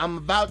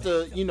about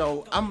to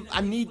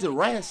I need to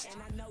rest.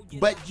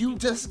 But you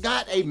just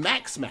got a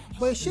max.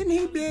 But shouldn't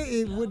he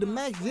be with the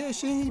max deal?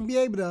 Shouldn't he be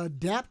able to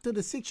adapt to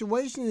the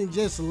situation and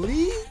just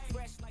leave?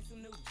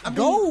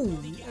 Go,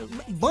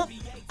 but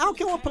I don't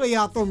care what play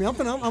y'all throw me. I'm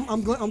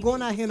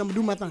going out here and I'm gonna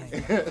do my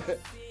thing.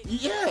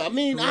 Yeah, I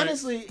mean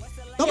honestly,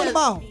 throw me the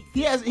ball.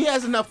 He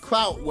has enough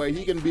clout where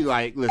he can be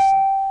like, listen,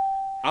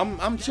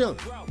 I'm chilling.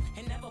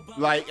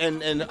 Like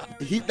and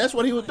that's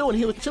what he was doing.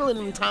 He was chilling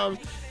in times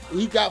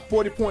he got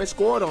 40 points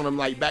scored on him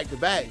like back to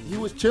back. He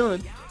was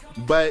chilling,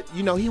 but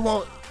he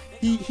wants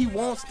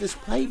this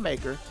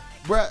playmaker,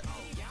 bruh.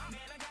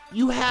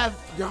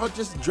 Y'all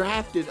just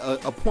drafted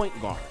a point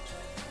guard.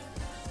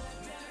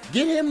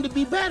 Get him to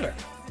be better.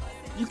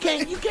 You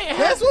can't have.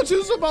 That's what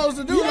you're supposed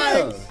to do.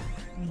 Yeah.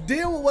 Like,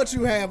 deal with what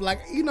you have. Like,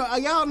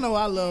 y'all know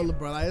I love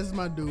LeBron. Like, this is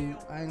my dude.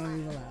 I ain't gonna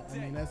even lie. I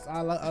mean,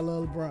 I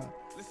love LeBron.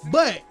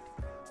 But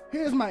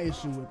here's my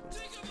issue with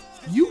it.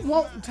 You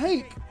won't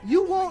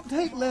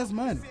take less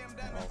money.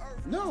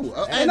 No,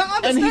 and I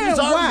understand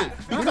why.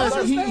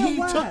 Because he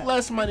took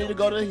less money to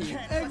go to the Heat.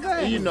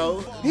 Exactly.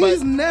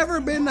 He's never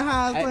been the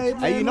highest paid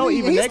player.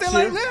 Even he's next still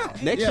year, like now.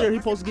 Next year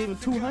he's supposed to give him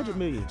 $200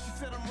 million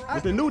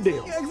with the new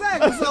deal.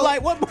 Exactly. So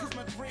like what?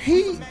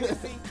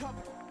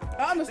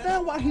 I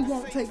understand why he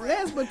won't take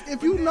less, but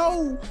if you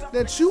know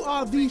that you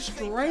are the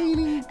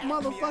straining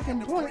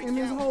motherfucking point in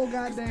this whole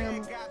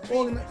goddamn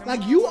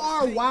like you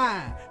are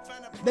why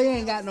they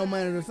ain't got no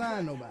money to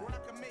sign nobody.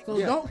 So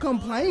don't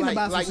complain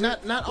about like some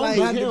not shit.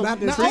 only him,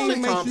 not not the only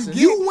makes Thompson.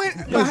 You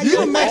went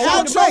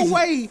out your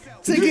way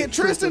to get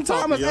Tristan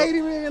Thompson $80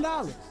 million.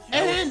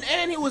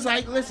 And he was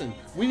like, listen,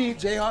 we need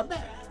JR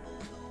back.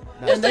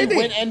 Yes, And they did.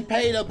 went and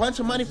paid a bunch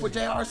of money for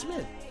J.R.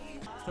 Smith.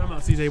 Talking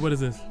about CJ, what is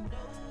this?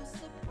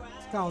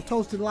 It's called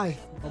Toasted Life.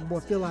 My boy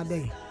Phil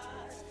Ade.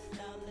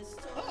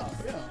 Oh,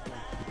 yeah.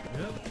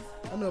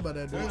 I know about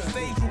that dude. On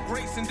stage with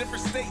grace in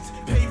different states.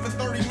 Paid for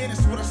 30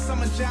 minutes with a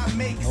summer job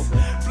makes.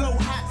 Flow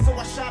hot, so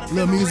I shot a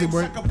Little music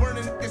break. like a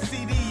burning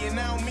CD, and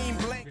I don't mean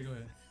blank.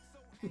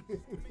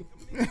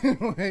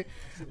 Anyway,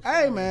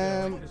 hey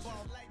man,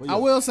 I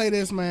will say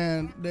this,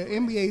 man. The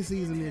NBA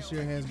season this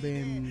year has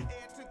been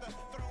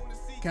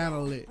kind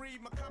of lit.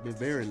 Been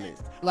very lit.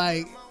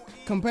 Like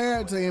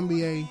compared to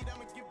NBA,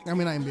 I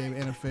mean not NBA,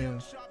 but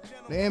NFL.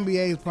 The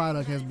NBA's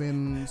product has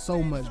been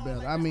so much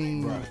better. I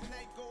mean,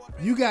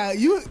 you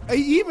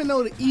even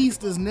though the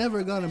East is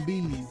never gonna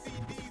be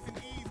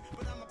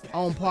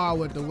on par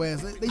with the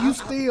West, you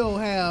still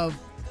have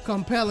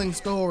compelling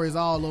stories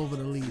all over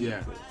the league.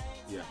 Yeah.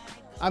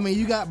 I mean,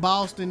 you got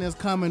Boston that's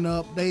coming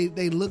up. They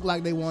look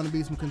like they want to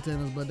be some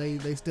contenders, but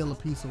they still a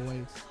piece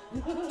away.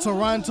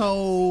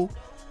 Toronto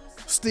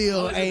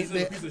still ain't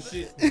there.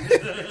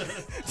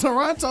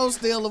 Toronto's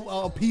still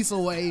a piece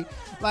away.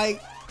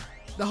 Like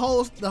the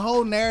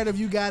whole narrative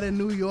you got in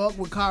New York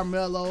with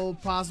Carmelo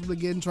possibly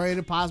getting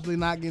traded, possibly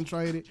not getting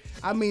traded.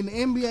 I mean, the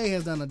NBA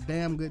has done a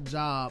damn good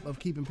job of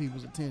keeping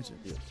people's attention.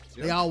 Yeah.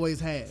 They always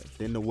have.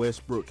 Then the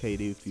Westbrook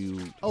KD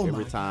feud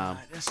every time.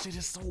 God, that shit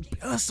is so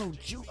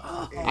juicy.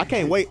 I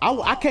can't wait.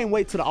 I can't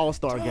wait to the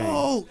All-Star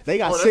game. They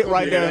got that's sit gonna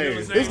right be there.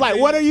 hilarious. It's like,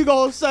 what are you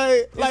gonna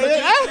say? Like,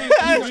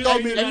 And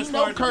you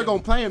know Kerr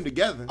gonna play him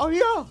together. oh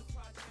yeah,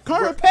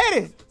 Kurt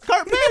Petty.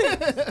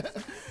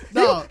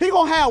 No. He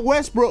gonna have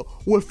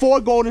Westbrook with 4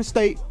 Golden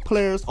State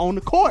players on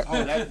the court.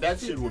 Oh, that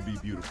shit would be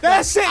beautiful.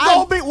 That shit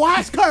gonna be.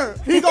 Watch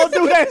Kurt. He gonna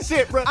do that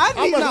shit, bro.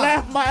 I'm gonna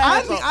laugh my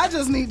ass off. I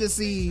just need to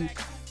see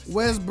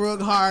Westbrook,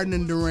 Harden,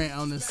 and Durant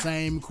on the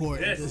same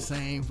court at the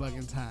same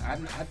fucking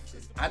time.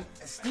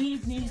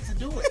 Steve needs to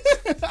do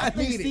it. I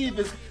think Steve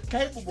is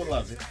capable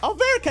of it. I'm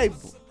very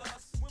capable.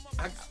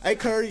 Hey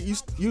Curry,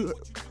 you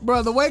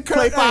Bro, the way play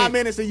Curry 5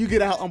 minutes and you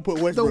get out and put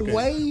Westbrook the in.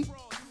 way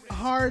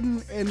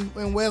Harden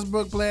and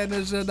Westbrook playing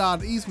this shit,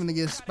 dog, the East finna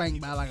get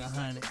spanked by like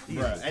 100.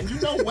 Bruh. And you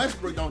know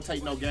Westbrook don't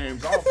take no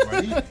games off,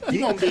 bro. He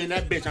gonna be in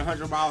that bitch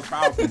 100 miles per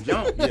hour from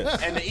jump. Yeah.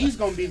 And the East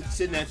gonna be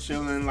sitting there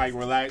chilling, like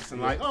relaxing,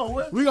 like,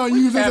 oh, we gonna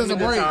use this as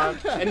having a break. time.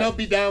 And they'll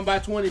be down by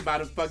 20 by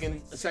the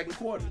fucking second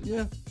quarter.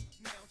 Yeah.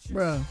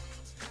 Bruh.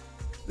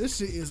 This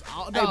shit is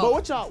all Hey, but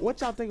what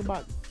y'all think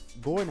about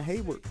Gordon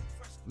Hayward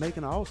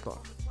making an All-Star?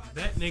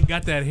 That nigga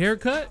got that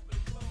haircut,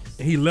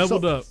 and he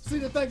leveled up. See,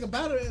 the thing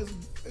about it is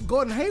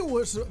Gordon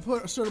Hayward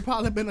should have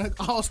probably been an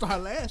all-star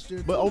last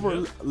year. But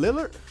over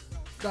Lillard?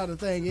 So the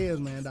thing is,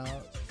 man, dog,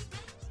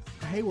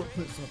 Hayward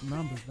puts up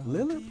numbers, dog.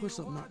 Lillard puts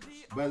up numbers.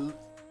 But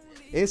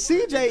And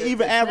CJ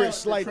even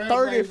averaged like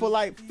 30 for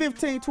like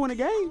 15, 20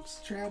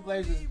 games.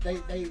 Trailblazers,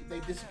 they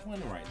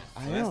disappointed right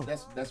now. I So know.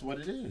 That's what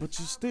it is. But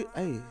you still,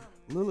 hey,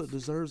 Lillard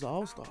deserves an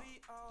all-star.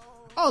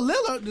 Oh,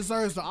 Lillard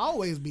deserves to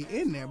always be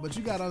in there, but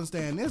you got to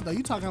understand this, though.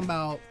 You talking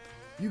about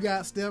you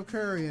got Steph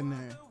Curry in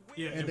there.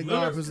 Yeah, at if the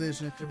guard Lillard-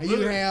 position, if and you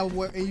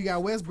Lillard-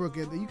 got Westbrook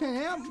at the, you can't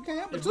have If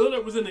it too.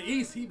 Lillard was in the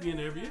East, he'd be in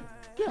there every year.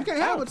 You can't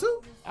have it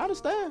too. I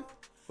understand.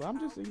 But I'm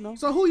just,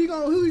 So who you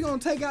gonna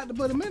take out to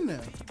put him in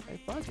there? Hey,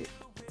 fuck it.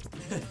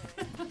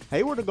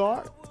 Hayward the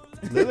guard.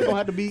 Lillard gonna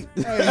have to be.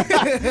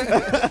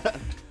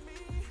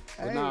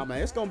 But nah,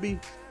 man, it's gonna be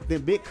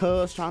them big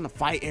cuz trying to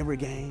fight every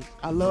game.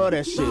 I love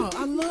that shit. No,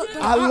 I love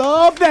that. I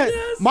love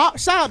that.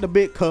 Shout out to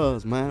big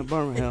cuz, man.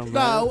 Birmingham, man.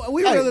 No,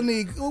 we Hey, really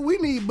need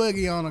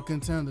Boogie on a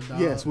contender,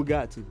 dog. Yes, we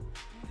got to.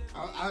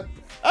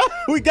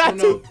 We got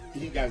to.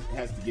 He guys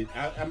has to get.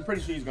 I'm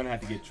pretty sure he's gonna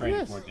have to get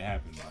traded for it to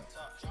happen.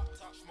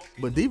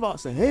 But Divock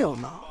said, hell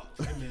no.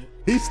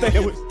 He's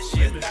staying with.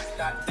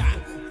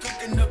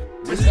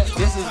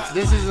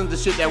 This isn't the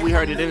shit that we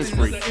heard at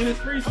Innisfree.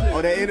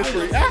 Oh, that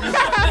Innisfree.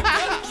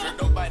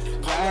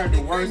 I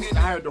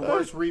heard the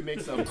worst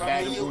remix of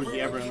Bad and Bougie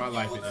ever in my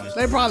life at Innisfree.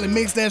 They probably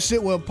mixed that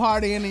shit with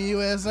Party in the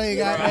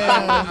USA. I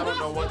Goddamn. don't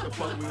know what the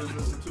fuck we was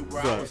listening to,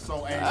 bro. I was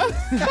so angry.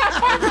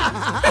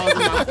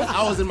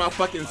 I was in my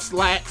fucking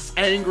slacks,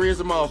 angry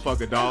as a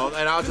motherfucker, dog,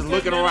 and I was just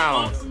looking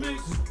around.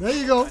 There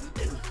you go.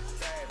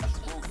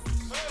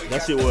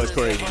 That shit was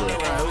crazy, bro.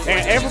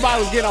 And everybody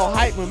was getting all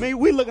hype with me.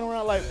 We looking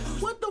around like,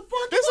 what the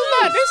fuck? This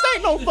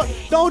ain't no fuck.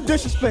 Don't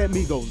disrespect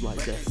Migos like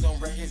that.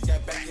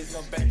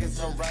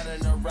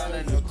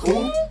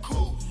 Cool.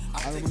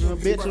 I don't know,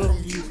 bitch.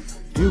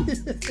 You.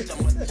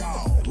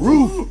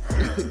 Roof.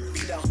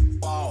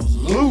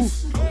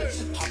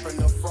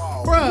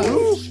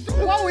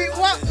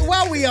 Bruh,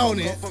 why we on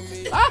it?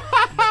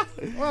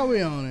 Why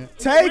we on it?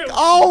 Take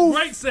off.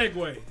 Great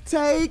segue.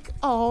 Take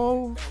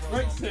off.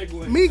 Great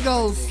segue.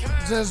 Migos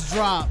just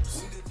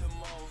dropped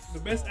The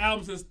best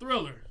album since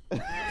Thriller.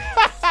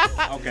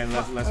 Okay,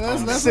 let's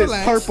Since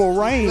relax. Purple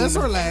Rain. Let's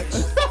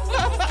relax.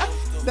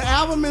 The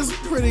album is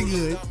pretty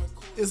good.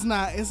 It's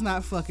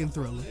not fucking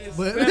Thriller,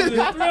 but Better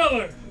than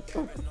Thriller.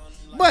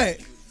 but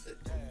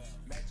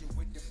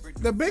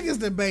the biggest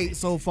debate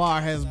so far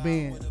has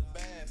been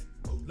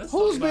Let's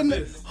who's talk about been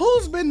this.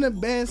 who's been the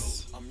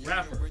best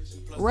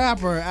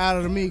rapper. out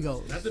of the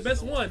Migos. Not the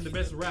best one, the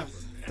best rapper.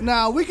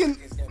 Now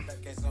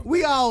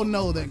we all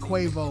know that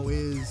Quavo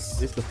is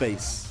It's the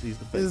face. He's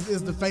the face.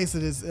 is the face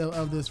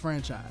of this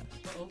franchise.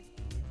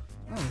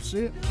 Oh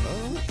shit!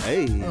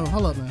 Hey. Oh,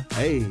 hold up, man.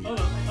 Hey.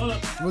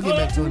 We'll get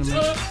back to it in a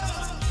minute.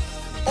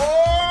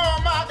 Oh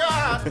my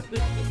God!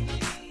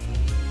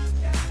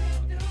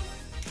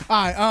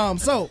 All right,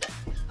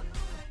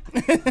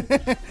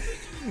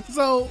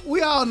 so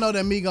we all know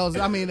that Migos,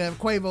 that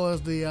Quavo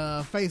is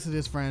the face of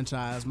this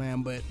franchise,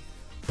 man, but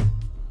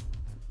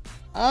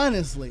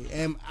honestly,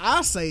 and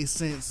I say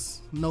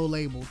since No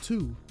Label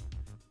 2,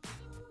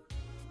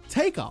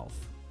 Takeoff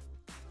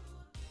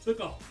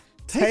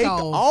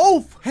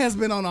has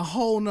been on a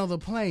whole nother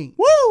plane.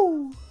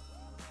 Woo!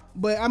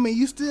 But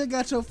you still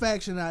got your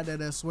faction out there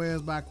that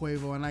swears by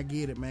Quavo, and I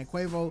get it, man.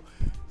 Quavo,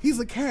 he's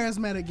a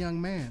charismatic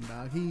young man,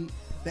 dog.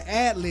 The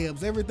ad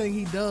libs, everything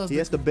he does. He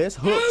has the best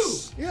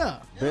hooks. Yeah.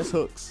 Best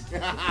hooks.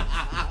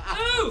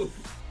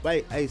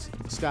 Wait, hey,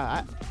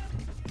 Scott,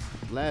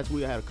 last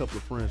week I had a couple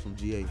of friends from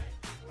GA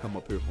come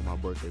up here for my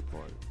birthday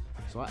party.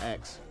 So I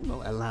asked,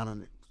 Atlanta,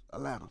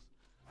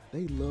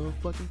 they love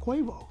fucking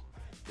Quavo.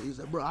 He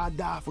said, bro, I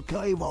die for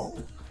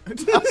Quavo. I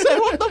said,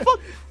 what the fuck?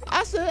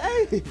 I said,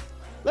 hey,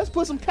 let's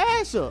put some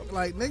cash up.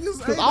 Like, niggas,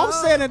 Because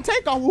Offset and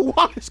Takeoff will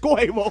watch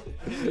Quavo.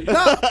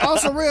 No, on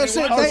some real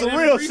shit. On some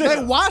real shit.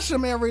 They watch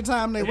him every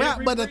time they rap.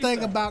 But the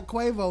thing about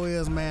Quavo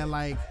is, man,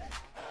 like,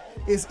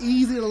 it's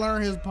easy to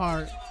learn his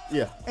part.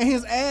 Yeah. And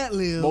his ad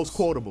libs. Most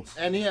quotables.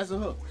 And he has a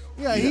hook.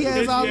 Yeah, he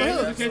has all the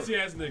hooks. Catchy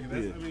ass nigga.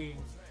 That's,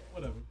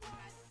 whatever.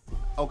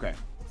 Okay.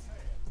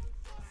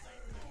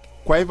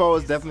 Quavo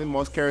is definitely the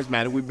most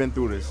charismatic. We've been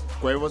through this.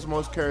 Quavo's the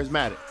most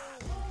charismatic.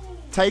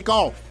 Take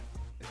Off.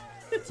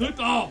 Took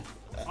off.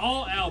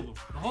 All album.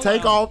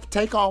 Take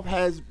Off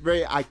has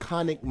very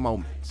iconic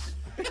moments.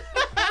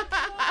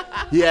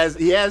 he has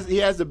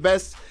the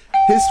best.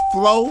 His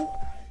flow.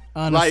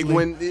 Honestly, like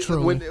when he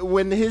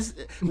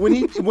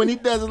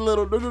does a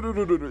little,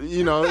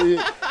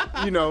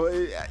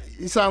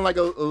 he sounds like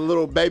a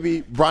little baby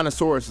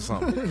brontosaurus or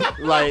something.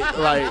 like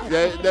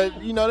that that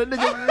nigga be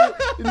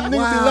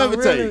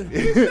levitating.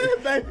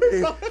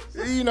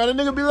 The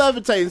nigga be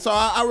levitating. So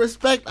I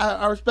respect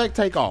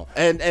Takeoff.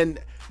 And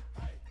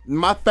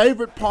my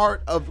favorite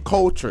part of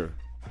Culture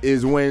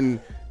is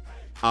when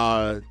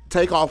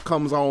Takeoff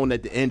comes on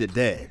at the end of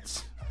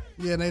Deads.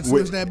 Yeah, and they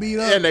switch that beat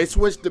up. And they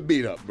switch the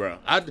beat up, bro.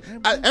 I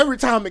every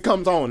time it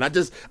comes on,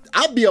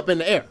 I'll be up in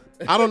the air.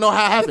 I don't know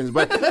how it happens,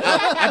 but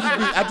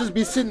I just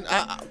be sitting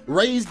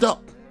raised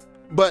up,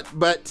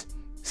 But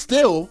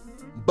still,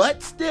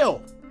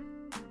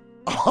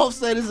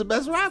 Offset is the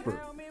best rapper.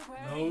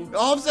 No.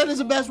 Offset is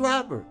the best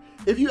rapper.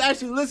 If you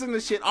actually listen to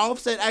shit,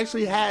 Offset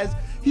actually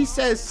he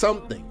says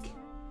something.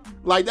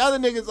 Like the other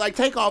niggas, like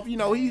Takeoff, you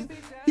know, he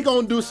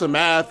gonna do some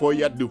math for you.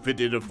 You have to do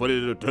 50 to 40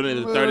 to 20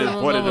 to 30 to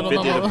 40 to 50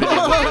 to 50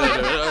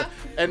 to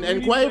and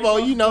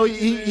Quavo, you know,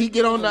 he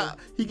get on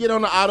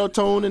the auto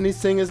tune and he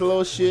sing his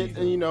little shit,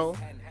 and you know.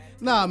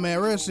 Nah, man,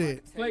 real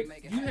shit.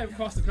 Like, you have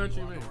Cross the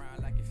Country, man.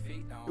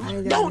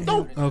 Don't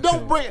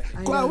bring.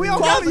 Well, we don't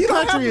Cross gotta- the you don't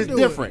have country to is do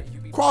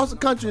different. Cross the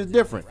country is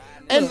different.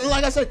 And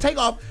like I said,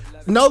 Takeoff,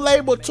 No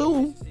Label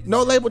 2,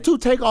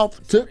 Takeoff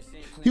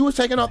he was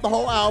taking off the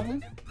whole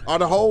album or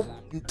the whole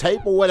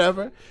tape or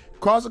whatever.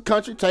 Cross the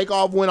country,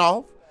 Takeoff went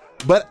off.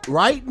 But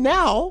right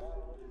now,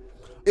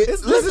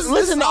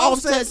 listen to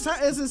Offset's.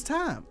 It's his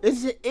time.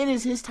 It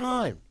is his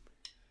time.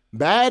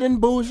 Bad and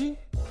Bougie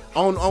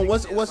on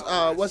what's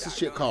the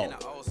shit called?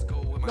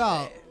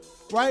 Dog,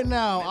 right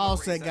now,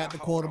 Offset got the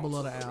quotable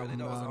of the album,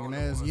 dog, and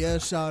that's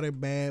shawty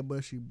bad,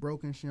 but she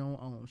broke and she don't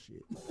own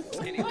shit.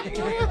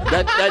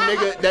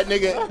 that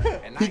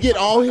nigga, he get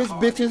all his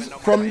bitches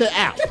from the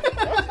app,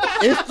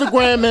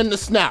 Instagram and the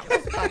Snap.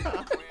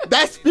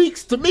 That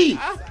speaks to me.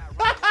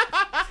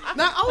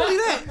 Not only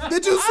that,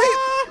 did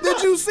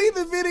you see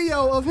the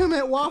video of him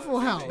at Waffle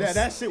House? Yeah,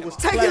 that shit was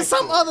taking classic.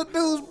 some other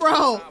dudes,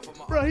 bro.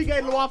 Bro, he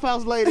gave the Waffle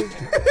House lady.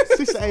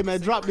 She said, "Hey man,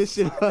 drop this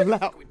shit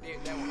loud.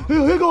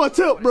 Here go a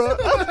tip, bro."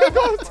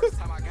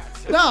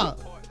 Nah,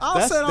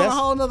 Offset on a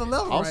whole nother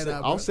level Offset, right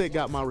now. Bro. Offset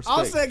got my respect.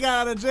 Offset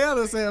got out of jail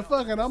and said,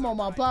 "Fuck it, I'm on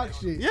my Pac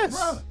shit." Yes,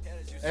 bro.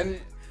 And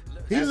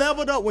he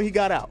leveled up when he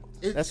got out.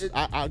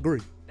 I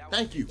agree.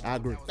 Thank you. I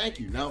agree. Thank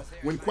you. Now,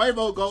 when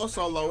Quavo goes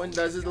solo and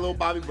does his little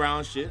Bobby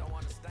Brown shit,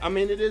 I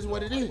mean, it is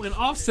what it is. When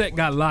Offset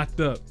got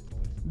locked up,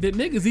 did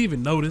niggas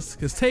even notice?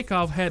 Because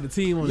Takeoff had the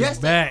team on his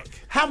back.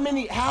 How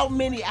many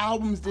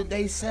albums did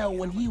they sell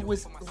when he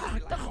was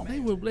locked up?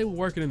 They were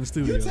working in the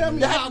studio. You tell me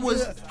That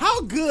was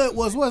how good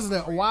was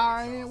it?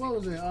 Wire? What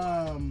was it?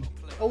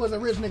 What was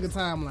it? Rich Nigga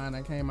Timeline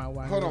that came out?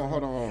 Hold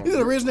on. Is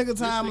it a Rich Nigga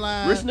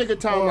Timeline? Rich Nigga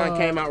Timeline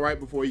came out right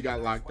before he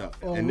got locked up,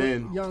 and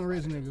then Young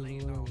Rich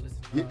Niggas.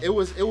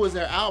 it was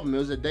their album. It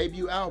was a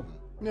debut album.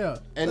 Yeah,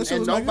 and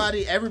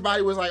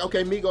everybody was like,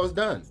 okay, Migos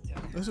done.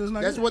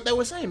 That's what they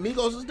were saying.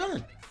 Migos is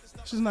done.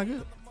 She's not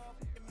good.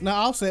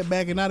 Now Offset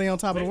back and now they on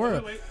top of the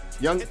world.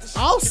 Young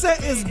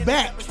Offset is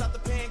back.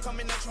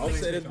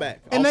 Offset is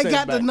back. And Offset they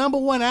got is the back.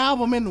 #1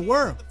 album in the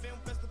world.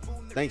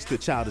 Thanks to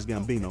Childish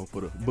Gambino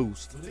for the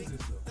boost.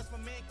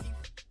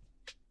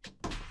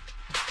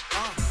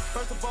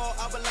 First of all,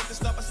 I would like to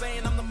start by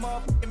saying I'm the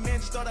motherfucking man.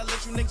 Just thought I'd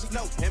let you niggas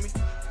know, hear me?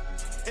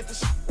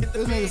 This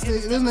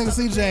nigga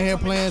CJ here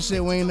playing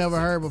shit we ain't never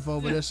heard before,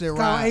 but that shit Called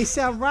right.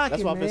 A$AP Rocky,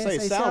 That's what I'm man. gonna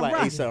say. Sound like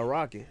A$AP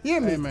Rocky.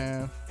 Hear me, Hey,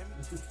 man.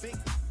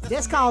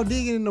 That's called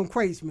digging in them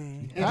crates,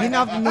 man. And getting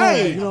off the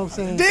noise, you know what I'm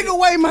saying? Dig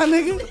away, my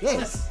nigga.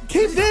 Yes.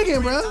 Keep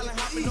digging, bro.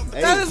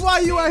 That is why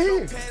you are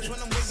here.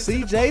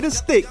 CJ the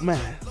Stick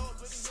Man.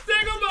 Stick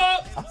him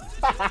up.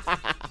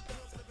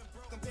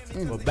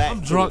 But back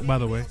I'm to drunk, it. by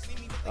the way.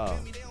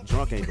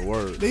 Drunk ain't the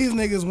word. These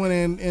niggas went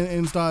in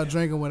and started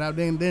drinking without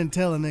they didn't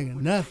tell a nigga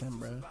nothing,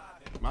 bro.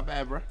 My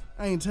bad, bro.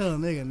 I ain't telling a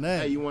nigga nothing.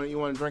 Hey, you want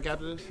to drink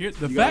after this? Here,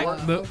 You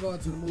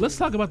let's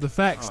talk about the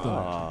facts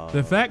though.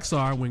 The facts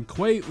are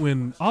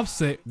when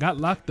Offset got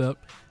locked up,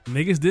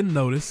 niggas didn't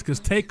notice because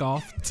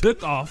Takeoff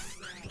took off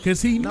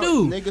because he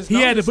knew niggas he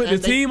had to noticed, put the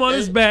and team on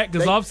his back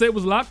because Offset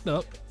was locked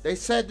up. They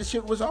said the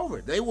shit was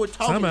over. They were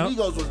talking Time out.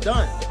 Migos was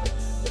done.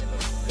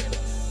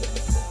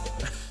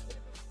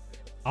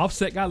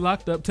 Offset got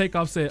locked up.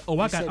 Takeoff said, "Oh,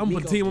 I'm gonna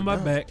put the team on my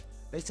back.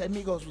 They said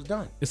Migos was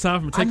done. It's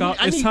time for Takeoff.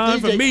 I It's need time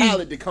DJ for me.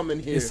 Khaled to come in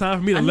here. It's time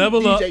for me to I need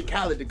level up. DJ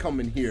Khaled to come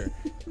in here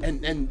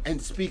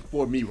and speak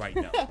for me right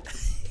now.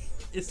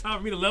 It's time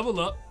for me to level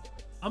up.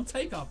 I'm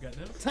Takeoff,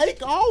 goddamn.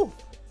 Take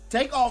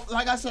off.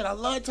 Like I said, I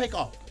love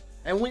Takeoff.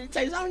 And when he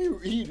takes off,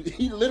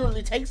 he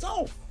literally takes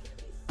off.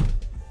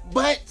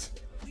 But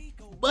We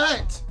gon'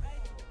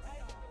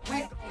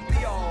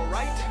 be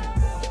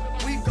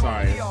alright. We gon'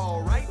 Sorry. be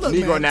alright. Look,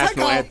 Negro man,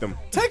 national anthem.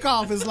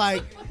 Takeoff is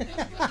like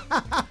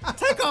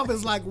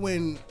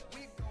when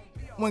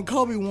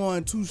Kobe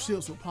won 2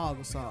 ships with Paul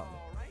Gasol.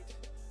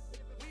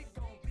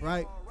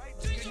 Right?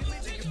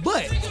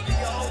 But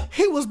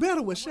he was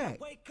better with Shaq.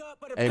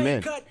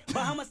 Amen.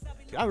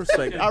 I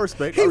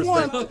respect. He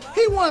won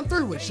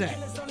 3 with Shaq.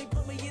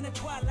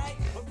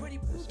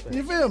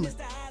 You feel me?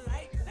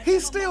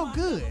 He's still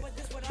good.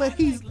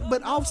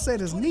 But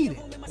Offset is needed.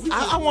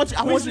 I want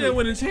you to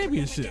winning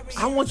championships.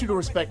 I want you to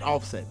respect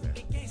Offset, man.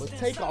 But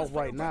Takeoff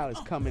right now is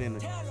coming in.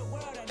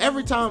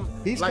 Every time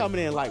He's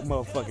coming in like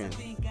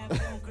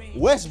motherfucking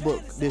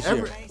Westbrook this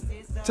year.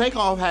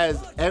 Takeoff has,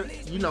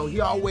 he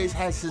always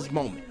has his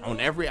moment on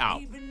every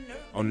album.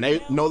 On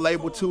No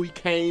Label 2, he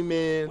came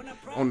in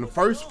on the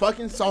first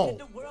fucking song.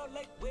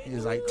 He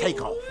was like,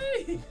 Takeoff.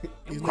 These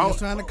niggas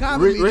trying to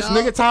copy me, Rich dog.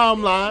 Nigga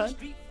Timeline,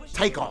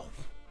 Takeoff.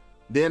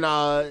 Then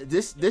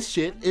this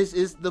shit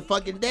is the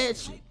fucking dead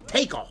shit.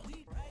 Takeoff.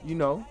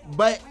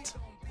 But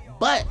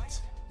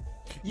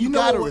You know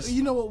gotta. what?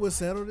 You know what would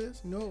settle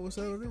this? You know what would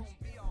settle this?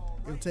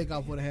 If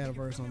Takeoff would have had a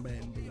verse on Bad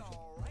and Bougie.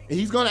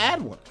 He's gonna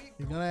add one.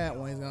 He's gonna add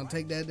one. He's gonna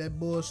take that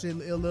bullshit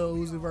Lil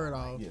Uzi Vert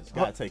off. Yes,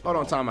 gotta take. Hold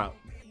on, time out.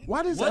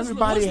 Why does What's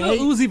everybody Lil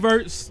hate Uzi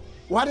verse?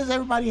 Why does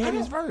everybody hate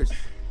his verse?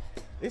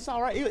 It's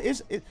all right.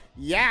 It's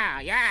Yeah.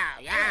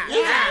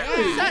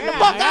 Shut the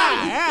fuck up.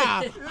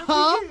 Yeah.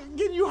 Huh?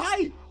 Getting you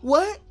hype.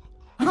 What?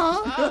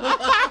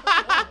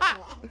 Huh?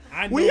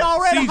 We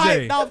already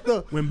CJ, hyped off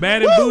the when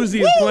Bad and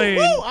Bougie is playing.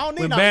 I don't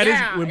need When no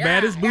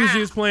Bad as Bougie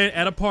is playing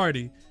at a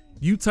party,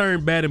 you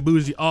turn Bad and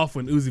Bougie off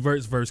when Uzi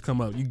Vert's verse come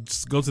up. You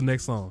just go to the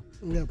next song.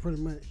 Yeah,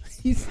 pretty much.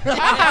 Pretty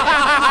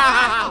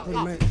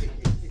much.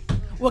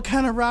 What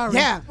kind of Rari?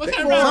 Yeah. What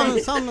kind of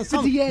Rari? Something.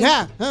 58.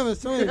 Yeah. They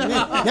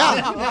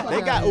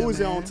got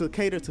Uzi on to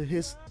cater to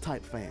his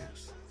type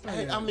fans.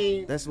 I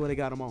mean, That's what they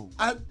got him on.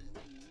 I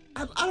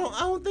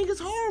don't think it's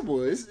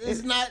horrible.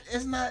 It's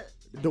not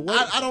The way,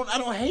 I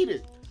don't hate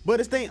it. but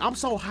this thing, I'm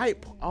so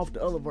hype off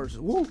the other verses.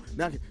 Woo!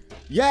 Now,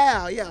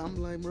 yeah.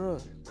 I'm like, bro,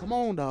 come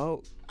on,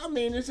 dog. I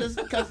mean, it's just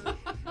because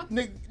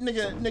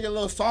nigga a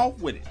little soft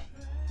with it.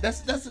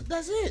 That's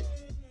it.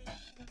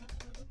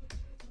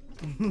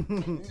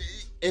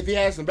 If he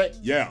has some bass,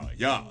 yeah.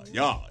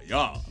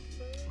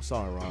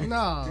 Sorry, Ron.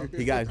 No.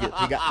 They got to take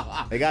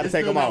It's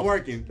still him not off.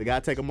 working. They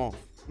got to take him off.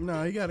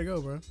 No, you gotta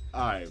go, bro.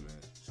 All right, man.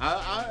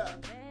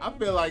 I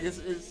feel like it's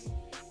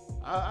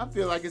I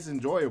feel like it's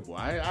enjoyable.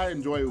 I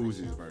enjoy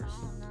Uzi's verse.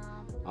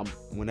 I'm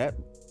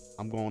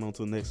going on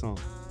to the next song.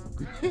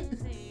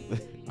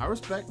 I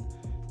respect.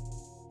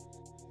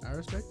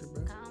 it,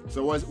 bro.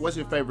 So what's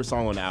your favorite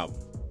song on the album?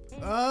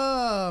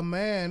 Oh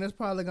man, it's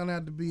probably gonna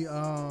have to be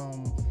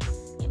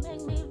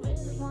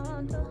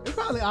it's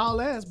probably All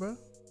Ass, bro.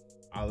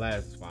 Our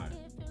last is fine.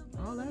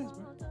 All Ass,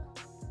 bro.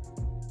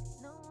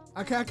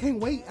 I can't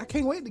wait. I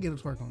can't wait to get a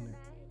twerk on there.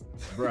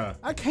 Bruh.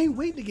 I can't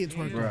wait to get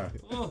twerk on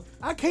Bruh. there.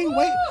 I can't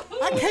wait.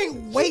 I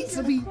can't wait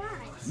to be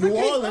New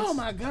Orleans. Oh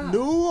my god.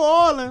 New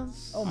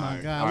Orleans. Oh my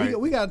All god. right.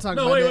 We gotta talk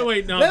No, about that.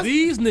 wait. Now Let's-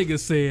 these niggas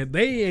said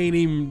they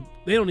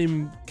don't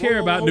even care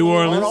about New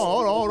Orleans.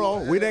 Hold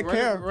on. We didn't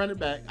care. Run it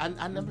back.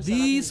 I never said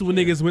These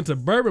niggas went to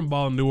Bourbon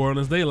Ball in New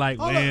Orleans. They like,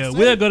 Hold well, on,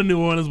 we'll go to New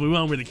Orleans, but we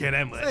don't really care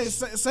that much. Hey,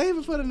 save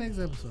it for the next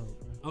episode.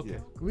 Okay.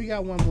 We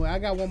got one more. I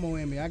got one more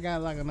in me. I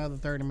got like another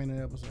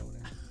 30-minute episode.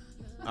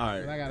 All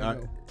right. I gotta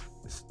go.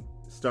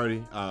 Sturdy,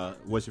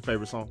 what's your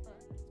favorite song?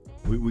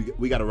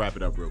 We got to wrap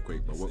it up real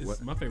quick. But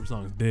what? My favorite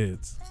song is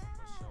Deads.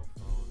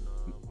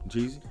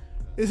 Jeezy?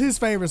 It's his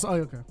favorite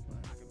song.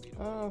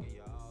 Oh, okay.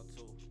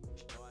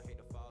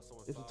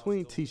 It's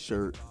between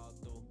T-shirt.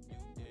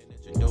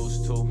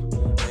 Those two,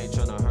 ain't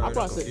tryna hurt I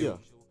probably or said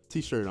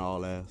T-shirt and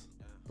All Ass.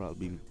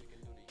 Probably be.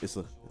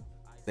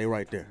 They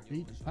right there.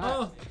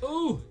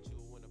 Ooh.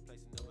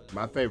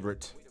 My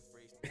favorite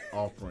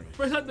offering.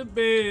 Fresh out the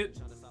bed.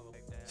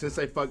 Since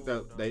they fucked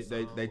up,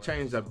 they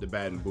changed up the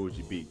Bad and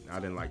Bougie beat. I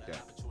didn't like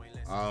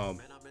that.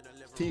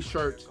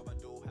 T-shirt,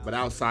 but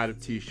outside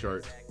of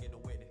T-shirt,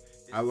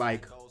 I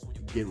like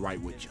Get Right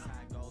With You.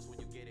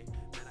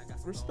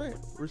 Respect.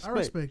 I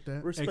respect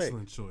that.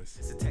 Excellent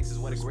choice.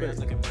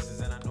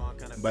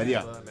 But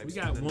yeah, We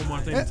got one more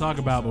thing to talk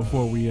about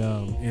before we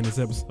end this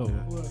episode.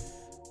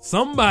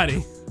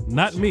 Somebody,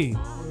 not me,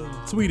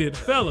 tweeted,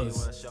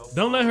 fellas,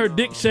 don't let her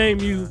dick shame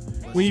you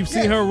when you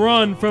see her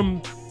run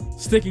from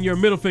sticking your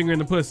middle finger in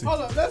the pussy.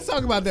 Hold on. Let's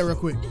talk about that real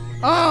quick.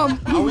 Are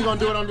we gonna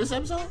do it on this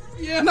episode?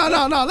 Yeah. No.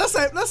 Let's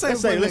say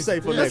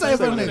for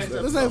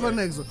the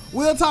next one.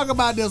 We'll talk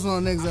about this one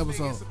on the next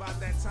episode.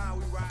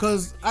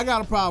 Cause I got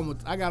a problem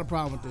with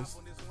this.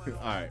 All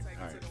right.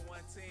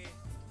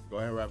 Go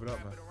ahead and wrap it up,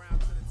 man.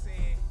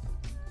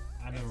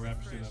 I never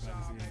wrap shit up.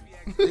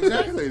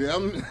 Exactly.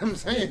 I'm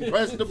saying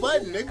press the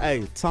button, nigga.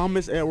 Hey,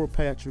 Thomas Edward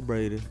Patrick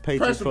Brady.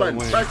 Press the button.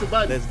 Press the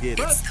button. Let's get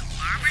it. It's the